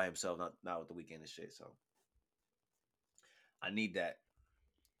like by himself, not with the weekend and shit. So I need that.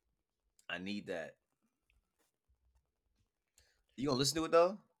 I need that. You gonna listen to it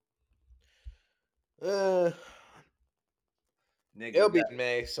though, Uh, nigga? it'll You be got in it.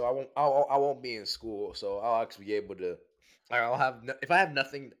 May, so I won't be in school, so I'll actually be able to. I'll have if I have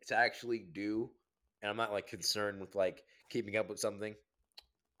nothing to actually do, and I'm not like concerned with like keeping up with something,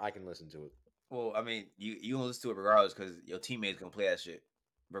 I can listen to it. Well, I mean, you gonna listen to it regardless because your teammates gonna play that shit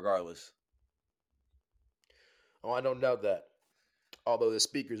regardless. Oh, I don't doubt that. Although the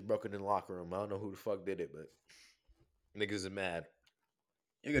speaker's broken in the locker room, I don't know who the fuck did it, but niggas are mad.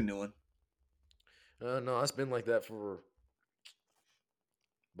 You get a new one. No, it's been like that for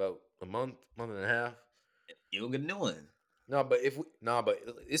about a month and a half. You gonna get a new one. But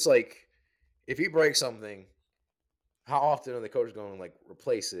it's like if you break something, how often are the coaches going to like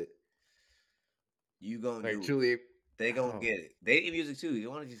replace it? You gonna Like do it. truly, They gonna oh, get it. They need music too.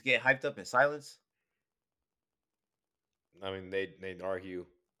 You want to just get hyped up in silence? I mean they argue,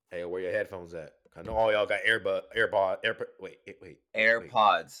 hey, where your headphones at? I know all y'all got AirPod. Wait,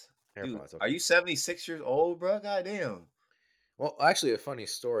 AirPods, dude. AirPods. Are Okay. you 76 years old, bro? Goddamn. Well, actually, a funny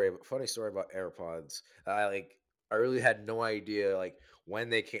story about AirPods. I really had no idea like when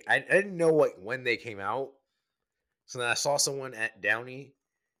they came. I didn't know what when they came out. So then I saw someone at Downey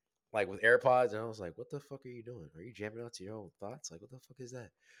like with AirPods, and I was like, "What the fuck are you doing? Are you jamming out to your own thoughts? Like, what the fuck is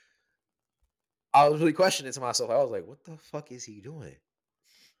that?" I was really questioning to myself. I was like, "What the fuck is he doing?"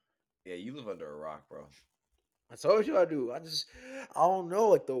 Yeah, you live under a rock, bro. I told you I do. I don't know.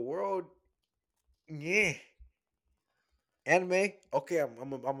 Like the world, yeah. Anime, okay. I'm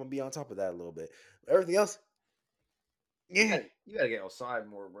gonna be on top of that a little bit. Everything else, yeah. You gotta get outside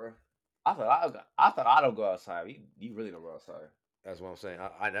more, bro. I don't go outside. You really don't go outside. That's what I'm saying.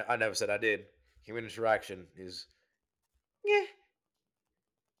 I never said I did. Human interaction is, yeah.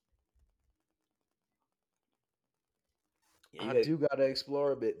 Yeah, I do gotta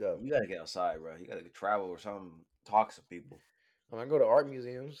explore a bit though. you gotta get outside, bro. You gotta travel or something. Talk to some people. I mean, I go to art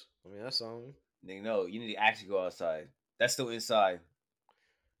museums. I mean, that's something. No, you need to actually go outside. That's still inside.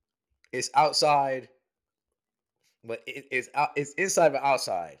 It's outside, but it's out. It's inside but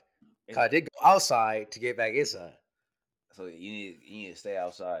outside. 'Cause I did go outside to get back inside. So you need to stay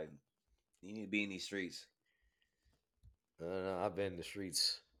outside. You need to be in these streets. I've been in the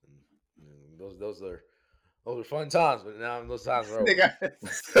streets. And those are fun times, but now those times are over.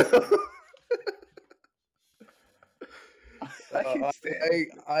 I can't I,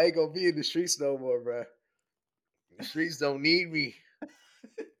 stand I ain't gonna be in the streets no more, bro. The streets don't need me.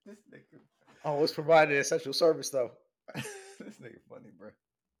 this nigga. I was providing essential service though. This nigga funny, bro.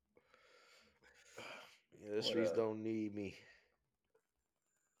 Yeah, the streets don't need me.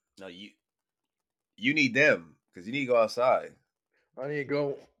 No, you need them because you need to go outside. I need to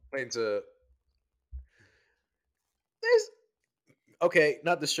go into there's okay,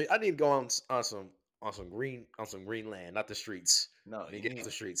 not the street. I need to go on some green land, not the streets. No, I need to get to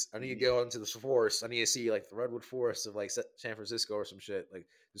the streets. I need to go into the forest. I need to see like the redwood forest of like San Francisco or some shit. Like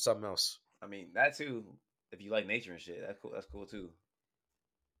do something else. I mean that too. If you like nature and shit, that's cool. That's cool too.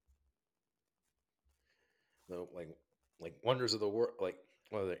 No, like wonders of the world. Like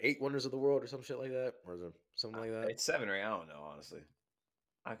what are there 8 wonders of the world or some shit like that, or is there something like that? It's 7 or 8. I don't know honestly.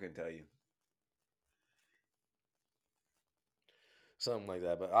 I couldn't tell you. Something like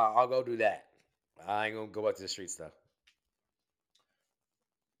that. But I'll go do that. I ain't gonna go back to the street stuff.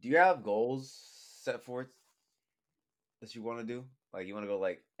 Do you have goals set forth that you want to do? Like you want to go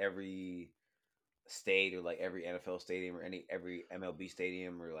like every state or like every NFL stadium or every MLB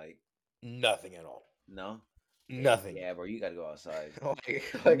stadium or like Nothing at all. no? Nothing. Yeah, bro, you got to go outside. like You,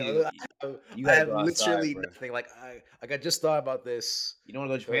 you I got to have go outside, literally bro. nothing. I just thought about this You don't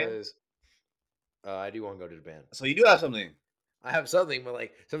want to go to Japan? because I do want to go to Japan. So you do have something. I have something, but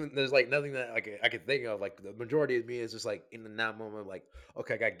like something. There's like nothing that I could think of. Like the majority of me is just like in the now moment. Like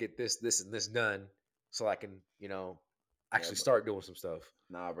okay, I gotta get this, and this done, so I can actually start doing some stuff.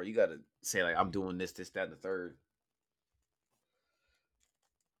 Nah, bro, you got to say like I'm doing this, that, and the third.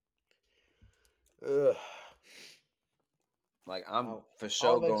 Ugh. Like I'm for I'll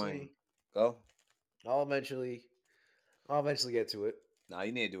sure eventually, going. Go. I'll eventually, I'll eventually get to it. Nah,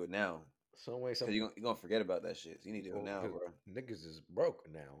 you need to do it now. Some way, Cause you're gonna forget about that shit. So you need to do it now, bro. Niggas is broke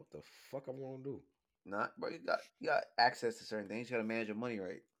now. What the fuck I'm gonna do? Not, bro. You got access to certain things. You gotta manage your money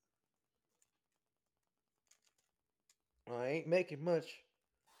right. I ain't making much.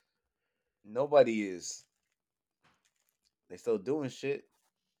 Nobody is. They still doing shit.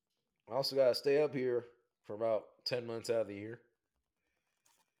 I also gotta stay up here for about 10 months out of the year.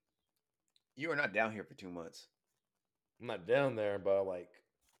 You are not down here for 2 months. I'm not down there, but like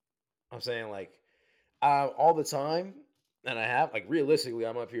I'm saying, like all the time, and I have like realistically,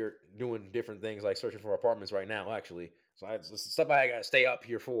 I'm up here doing different things, like searching for apartments right now. Actually, so it's stuff I gotta stay up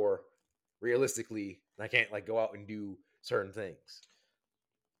here for. Realistically, I can't like go out and do certain things.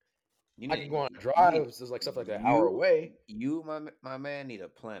 I can go on drives. There's like stuff like an hour away. You, my man, need a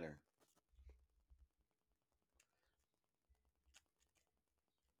planner.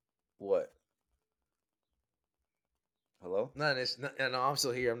 What? Hello? No, I'm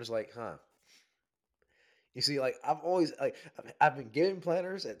still here. I'm just like, huh. You see, like I've always like I've been given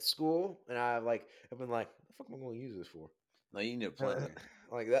planners at school, and I've been like, what the fuck am I going to use this for? No, you need a planner.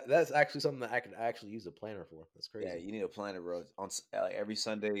 Like that's actually something that I could actually use a planner for. That's crazy. Yeah, you need a planner, bro. On like every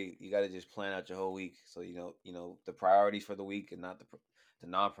Sunday, you got to just plan out your whole week, so you know the priorities for the week and not the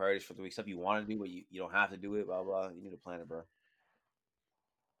non-priorities for the week. Stuff you want to do, but you don't have to do it. Blah blah. You need a planner, bro.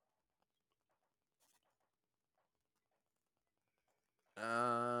 I'm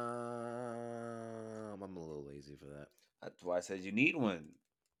a little lazy for that. That's why I said you need one.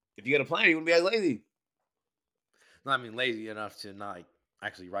 If you got a planner, you wouldn't be as lazy. No, I mean lazy enough to not like,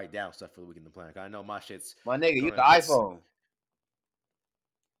 actually write down stuff for the week in the plan. I know my shit's my nigga. You the iPhone.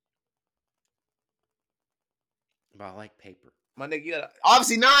 But I like paper. My nigga, you got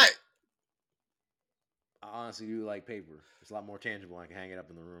obviously not. I honestly do like paper. It's a lot more tangible. I can hang it up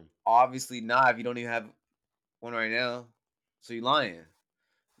in the room. Obviously not. If you don't even have one right now, so you lying.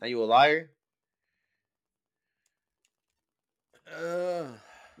 Now you a liar.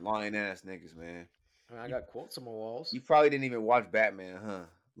 Lying ass niggas, man. I mean, I You, got quotes on my walls. you probably didn't even watch Batman, huh?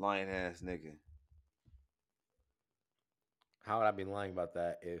 Lying ass nigga. How would I be lying about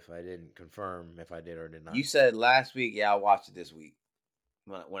that if I didn't confirm if I did or did not? You said last week, yeah, I'll watch it this week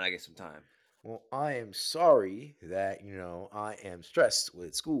when I get some time. Well, I am sorry that I am stressed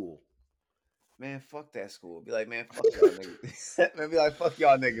with school. Man, fuck that school. Be like, man, fuck y'all niggas. Man, be like, fuck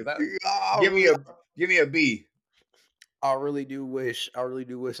y'all niggas. I Give me really, a give me a B. I really do wish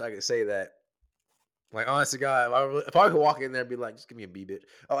I could say that. Like, honest to God, if I could walk in there and be like, just give me a B, bitch.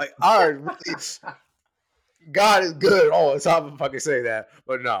 I'm like, I really, God is good all the time if I could say that.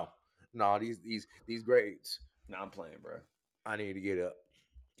 But no, these grades, Nah, I'm playing, bro. I need to get up.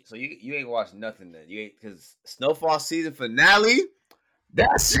 So you ain't watched nothing then. You ain't because Snowfall season finale.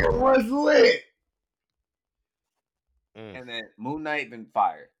 That shit was lit. And then Moon Knight been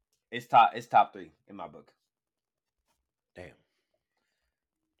fired. It's top 3 in my book. Damn,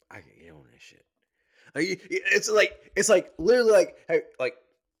 I can get on this shit. It's like literally like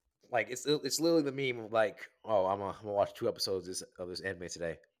it's literally the meme of like, oh, I'm gonna watch 2 episodes of this anime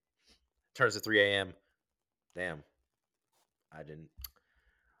today. Turns to 3 a.m. Damn, I didn't.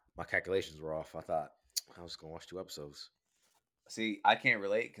 My calculations were off. I thought I was gonna watch 2 episodes. See, I can't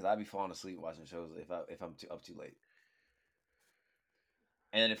relate because I be falling asleep watching shows if I'm up too late.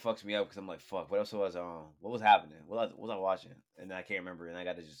 And then it fucks me up because I'm like, fuck, what else was on? What was happening? What was I watching? And I can't remember. And I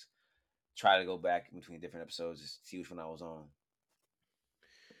got to just try to go back in between different episodes to see which one I was on.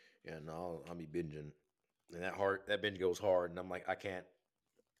 Yeah, no, I'll be binging, and that binge goes hard, and I'm like, I can't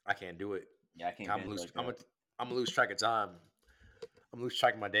do it. Yeah, I can't. I'm gonna lose track of time. I'm gonna lose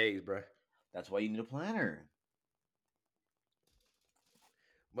track of my days, bro. That's why you need a planner.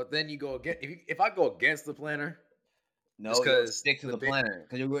 But then you go again. If I go against the planner, no, you stick to the planner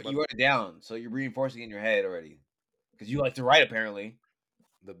because you wrote it down, so you're reinforcing it in your head already. Because you like to write, apparently.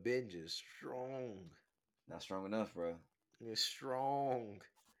 The binge is strong. Not strong enough, bro. It's strong.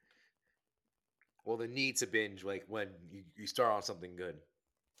 Well, the need to binge, like when you start on something good.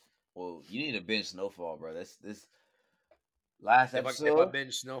 Well, you need to binge Snowfall, bro. This last episode. If I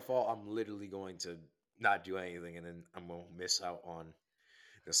binge Snowfall, I'm literally going to not do anything, and then I'm gonna miss out on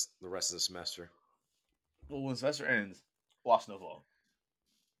the rest of the semester. Well, when semester ends, watch Snowfall.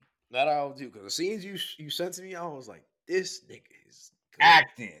 That I'll do because the scenes you sent to me, I was like, this nigga is good.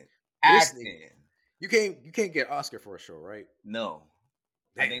 Acting. You can't get Oscar for a show, right? No.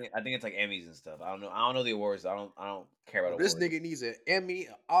 Damn. I think it's like Emmys and stuff. I don't know the awards. I don't care about this awards. This nigga needs an Emmy,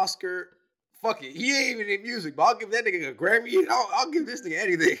 an Oscar. Fuck it, he ain't even in music, but I'll give that nigga a Grammy. I'll give this nigga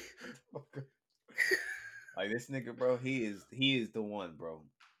anything. Like this nigga, bro, he is the one, bro.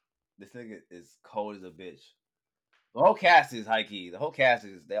 This nigga is cold as a bitch. The whole cast is high key. The whole cast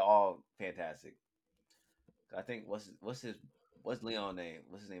they're all fantastic. I think what's Leon's name?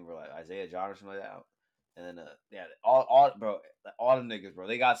 What's his name, bro? Like Isaiah John or something like that. And then yeah, all them niggas, bro.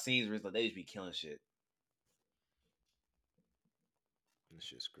 They got scenes where it's like they just be killing shit. This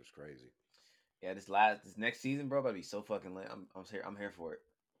shit's crazy. Yeah, this next season, bro, about to be so fucking lit. I'm here for it.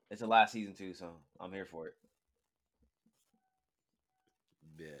 It's the last season too, so I'm here for it.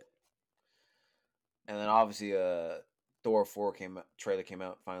 Bet. And then obviously, Thor 4 trailer came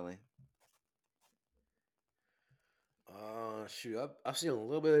out finally. Shoot, I've seen a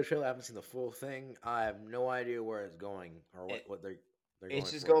little bit of the trailer. I haven't seen the full thing. I have no idea where it's going or what they're going.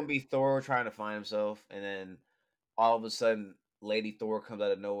 It's just gonna be Thor trying to find himself, and then all of a sudden, Lady Thor comes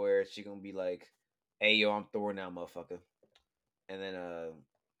out of nowhere. She gonna be like, "Hey, yo, I'm Thor now, motherfucker." And then,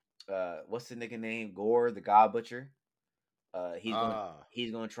 what's the nigga name? Gore, the God Butcher.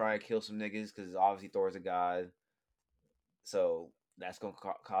 He's gonna try and kill some niggas because obviously Thor's a god. So that's gonna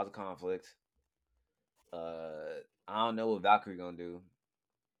cause a conflict. I don't know what Valkyrie gonna do,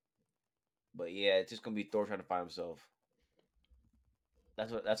 but yeah, it's just gonna be Thor trying to find himself.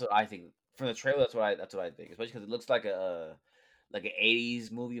 That's what I think from the trailer. That's what I think, especially because it looks like an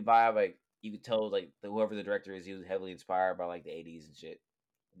 '80s movie vibe. Like you could tell, like whoever the director is, he was heavily inspired by like the '80s and shit,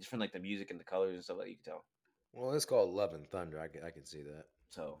 just from like the music and the colors and stuff. Like you can tell. Well, it's called Love and Thunder. I can see that.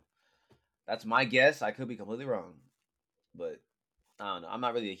 So that's my guess. I could be completely wrong, but I don't know. I'm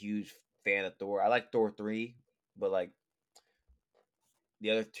not really a huge fan of Thor. I like Thor 3, but like the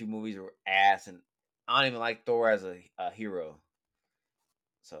other 2 movies were ass, and I don't even like Thor as a hero.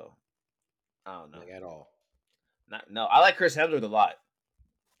 So I don't know, like at all. No, I like Chris Hemsworth a lot,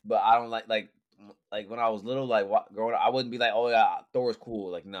 but I don't like when I was little, like growing up, I wouldn't be like, oh yeah, Thor's cool.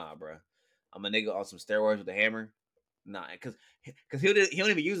 Like nah, bro, I'm a nigga on some steroids with a hammer. Nah, because he don't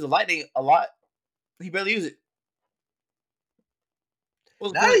even use the lightning a lot. He barely use it.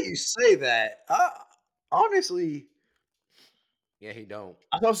 Now that you say that, honestly, Yeah, he don't.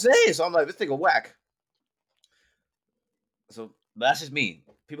 That's what I'm saying. So I'm like, this nigga whack. So but that's just me.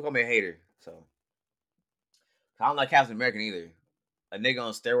 People call me a hater. So I don't like Captain American either. A nigga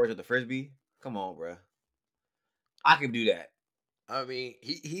on steroids with the frisbee. Come on, bro. I can do that. I mean,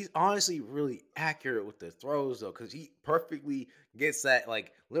 he's honestly really accurate with the throws though, because he perfectly gets that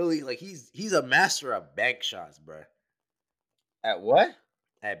like literally like he's a master of bank shots, bro. At what?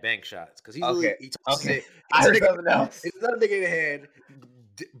 At bank shots, because he's Okay. literally he tosses Okay. it. I It's a heard nigga. something else. It's another nigga in the hand,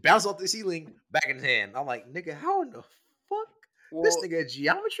 bounce off the ceiling, back in his hand. I'm like, nigga, how in the fuck? This Well, nigga a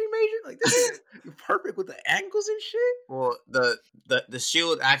geometry major? Like this nigga, you perfect with the angles and shit. well, the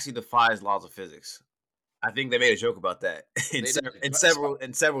shield actually defies laws of physics. I think they made a joke about that in They did.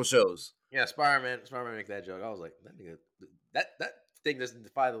 several shows. Yeah, Spider-Man make that joke. I was like, that nigga, that thing doesn't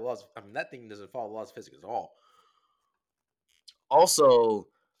defy the laws. I mean, that thing doesn't follow the laws of physics at all. Also,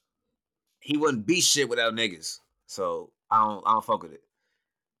 he wouldn't be shit without niggas. So I don't fuck with it.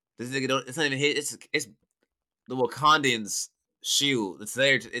 This nigga don't. It's not even hit. It's the Wakandans' shield. It's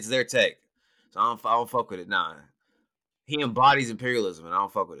their tech. So I don't fuck with it. Nah, he embodies imperialism, and I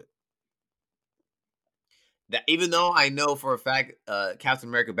don't fuck with it. That even though I know for a fact, Captain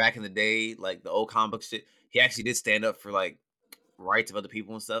America back in the day, like the old comic book shit, he actually did stand up for like rights of other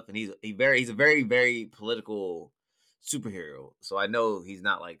people and stuff, and he's a very political superhero. So I know he's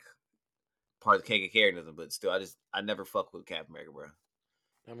not like part of the KKK or nothing, but still, I never fuck with Captain America, bro.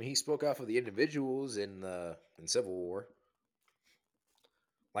 I mean, he spoke out for the individuals in Civil War,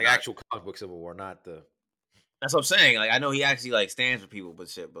 like Not, actual comic book Civil War, not the. that's what I'm saying. Like I know he actually like stands for people, but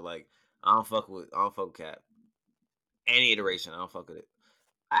shit. But like I don't fuck with Cap. Any iteration, I don't fuck with it.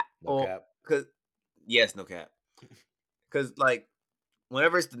 No cap. Cause yes, no cap. Cause like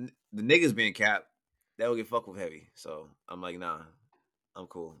whenever it's the niggas being Cap, that will get fucked with heavy. So I'm like, nah, I'm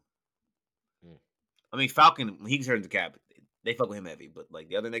cool. I mean, Falcon when he turns to Cap, they fuck with him heavy, but like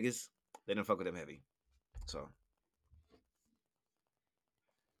the other niggas, they don't fuck with him heavy. So.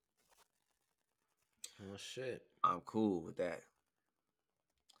 Oh shit. I'm cool with that.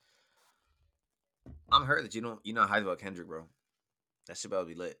 I'm hurt that you're not hyped about Kendrick, bro. That shit about to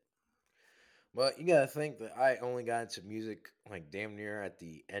be lit. But you gotta think that I only got into music like damn near at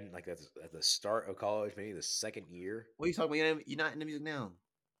the end, like at the start of college, maybe the second year. What are you talking about? You're not into music now.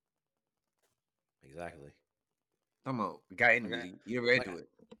 Exactly. I'm talking about got into music. You never into it.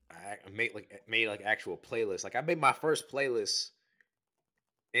 I made like actual playlists. Like I made my first playlist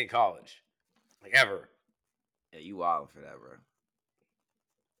in college, like ever. Yeah, you wild for that, bro.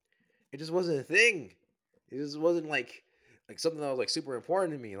 It just wasn't a thing. It just wasn't like something that was like super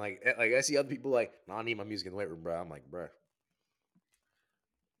important to me. Like I see other people like, no, I need my music in the weight room, bro. I'm like, bro,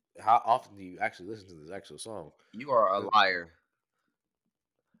 how often do you actually listen to this actual song? You are a liar.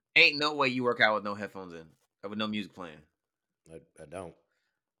 Ain't no way you work out with no headphones in or with no music playing. I don't.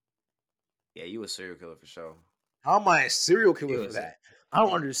 Yeah, you a serial killer for sure. How am I a serial killer for that? I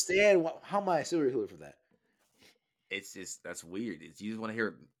don't understand. How am I a serial killer for that? It's just that's weird. You just want to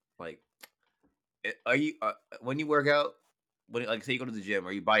hear like, are you when you work out? When like say you go to the gym,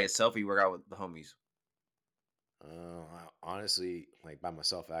 are you by yourself or you work out with the homies? Honestly, like by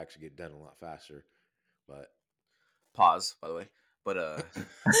myself, I actually get done a lot faster. But pause, by the way. But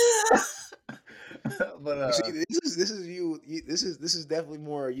you see, this is you. This is definitely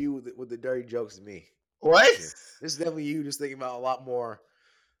more you with the dirty jokes than me. What? This is definitely you just thinking about a lot more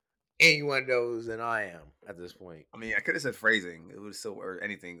innuendos than I am at this point. I mean, I could have said phrasing. It would still or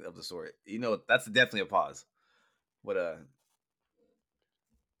anything of the sort. You know, that's definitely a pause. But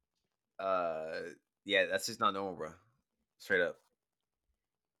yeah, that's just not normal, bro. Straight up.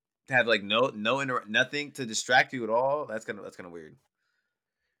 To have like nothing to distract you at all. That's kind of weird.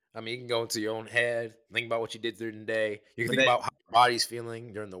 I mean, you can go into your own head, think about what you did during the day. You can think about how your body's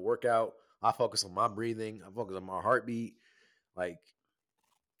feeling during the workout. I focus on my breathing. I focus on my heartbeat, like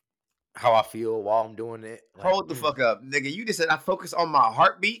how I feel while I'm doing it. Like, hold the fuck up, nigga. You just said I focus on my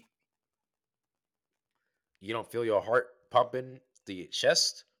heartbeat. You don't feel your heart pumping through your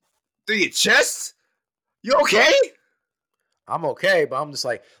chest? Through your chest? You okay? I'm okay, but I'm just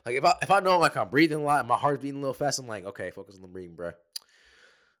like if I know like I'm breathing a lot and my heart's beating a little fast, I'm like, okay, focus on the breathing, bro.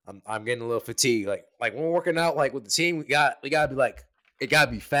 I'm getting a little fatigued. Like when we're working out, like with the team, we gotta be like, it gotta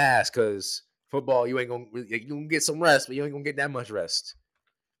be fast because football, you ain't gonna you gonna get some rest, but you ain't gonna get that much rest.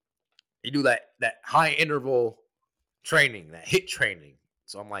 You do that high interval training, that HIIT training.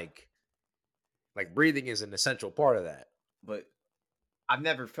 So I'm like breathing is an essential part of that. But I've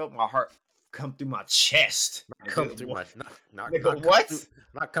never felt my heart come through my chest. Not come through my not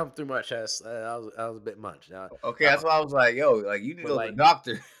come through my chest. That was a bit much. Okay, that's why I was like, yo, like you need to go to the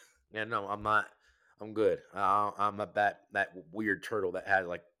doctor. Yeah, no, I'm not I'm good. I'm not that weird turtle that had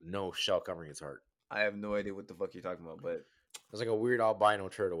like no shell covering its heart. I have no idea what the fuck you're talking about, but It's like a weird albino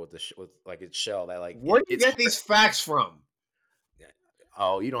turtle with with like its shell that like where do you it's get these facts from?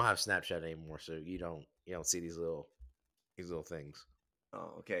 Oh, you don't have Snapchat anymore, so you don't see these little things.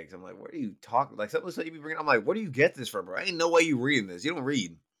 Oh, okay. Because I'm like, where do you talk? Like something that you be bringing. I'm like, where do you get this from, bro? Ain't no way you reading this. You don't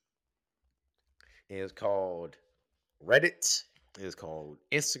read. It is called Reddit. It is called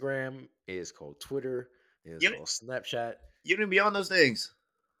Instagram. It is called Twitter. It is You, called Snapchat. you don't even be on those things.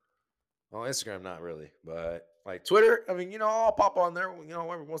 Well, Instagram, not really, but like Twitter, I mean, I'll pop on there,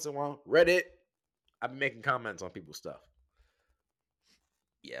 every once in a while. Reddit, I've been making comments on people's stuff.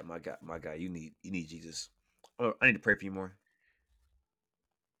 Yeah, my guy, you need Jesus. Oh, I need to pray for you more.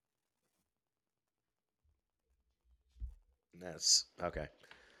 That's okay.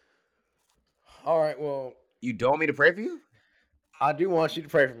 All right, well, You don't want me to pray for you? I do want you to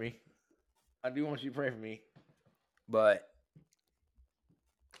pray for me. But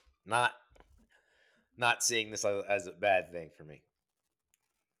not seeing this as a bad thing for me.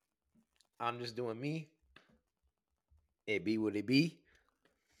 I'm just doing me. It be what it be.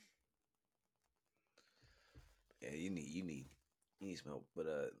 Yeah, you need some help. But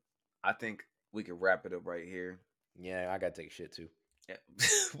I think we can wrap it up right here. Yeah, I gotta take shit too. Yeah.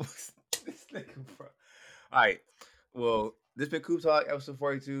 This nigga, bro. All right. Well, this been Coop Talk, episode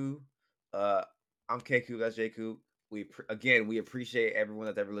 42. I'm K Coop. That's J Coop. We appreciate everyone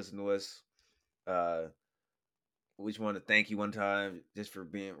that's ever listened to us. We just want to thank you one time just for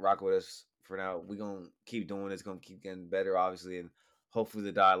being rocking with us for now. We're gonna keep doing this, gonna keep getting better, obviously, and hopefully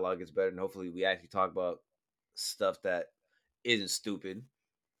the dialogue gets better, and hopefully we actually talk about stuff that isn't stupid,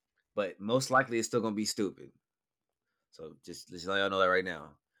 but most likely it's still gonna be stupid. So just let y'all know that right now.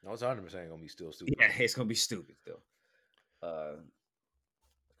 No, it's 100% gonna be still stupid. Yeah, it's gonna be stupid still.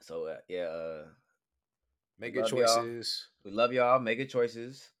 Make good choices. We love y'all. Make good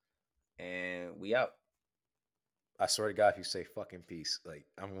choices, and we out. I swear to God, if you say fucking peace, like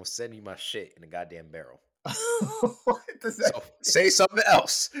I'm gonna send you my shit in a goddamn barrel. What does that? So say something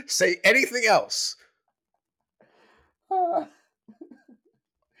else. Say anything else.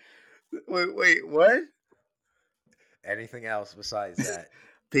 Wait, what? Anything else besides that?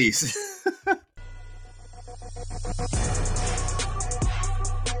 Peace.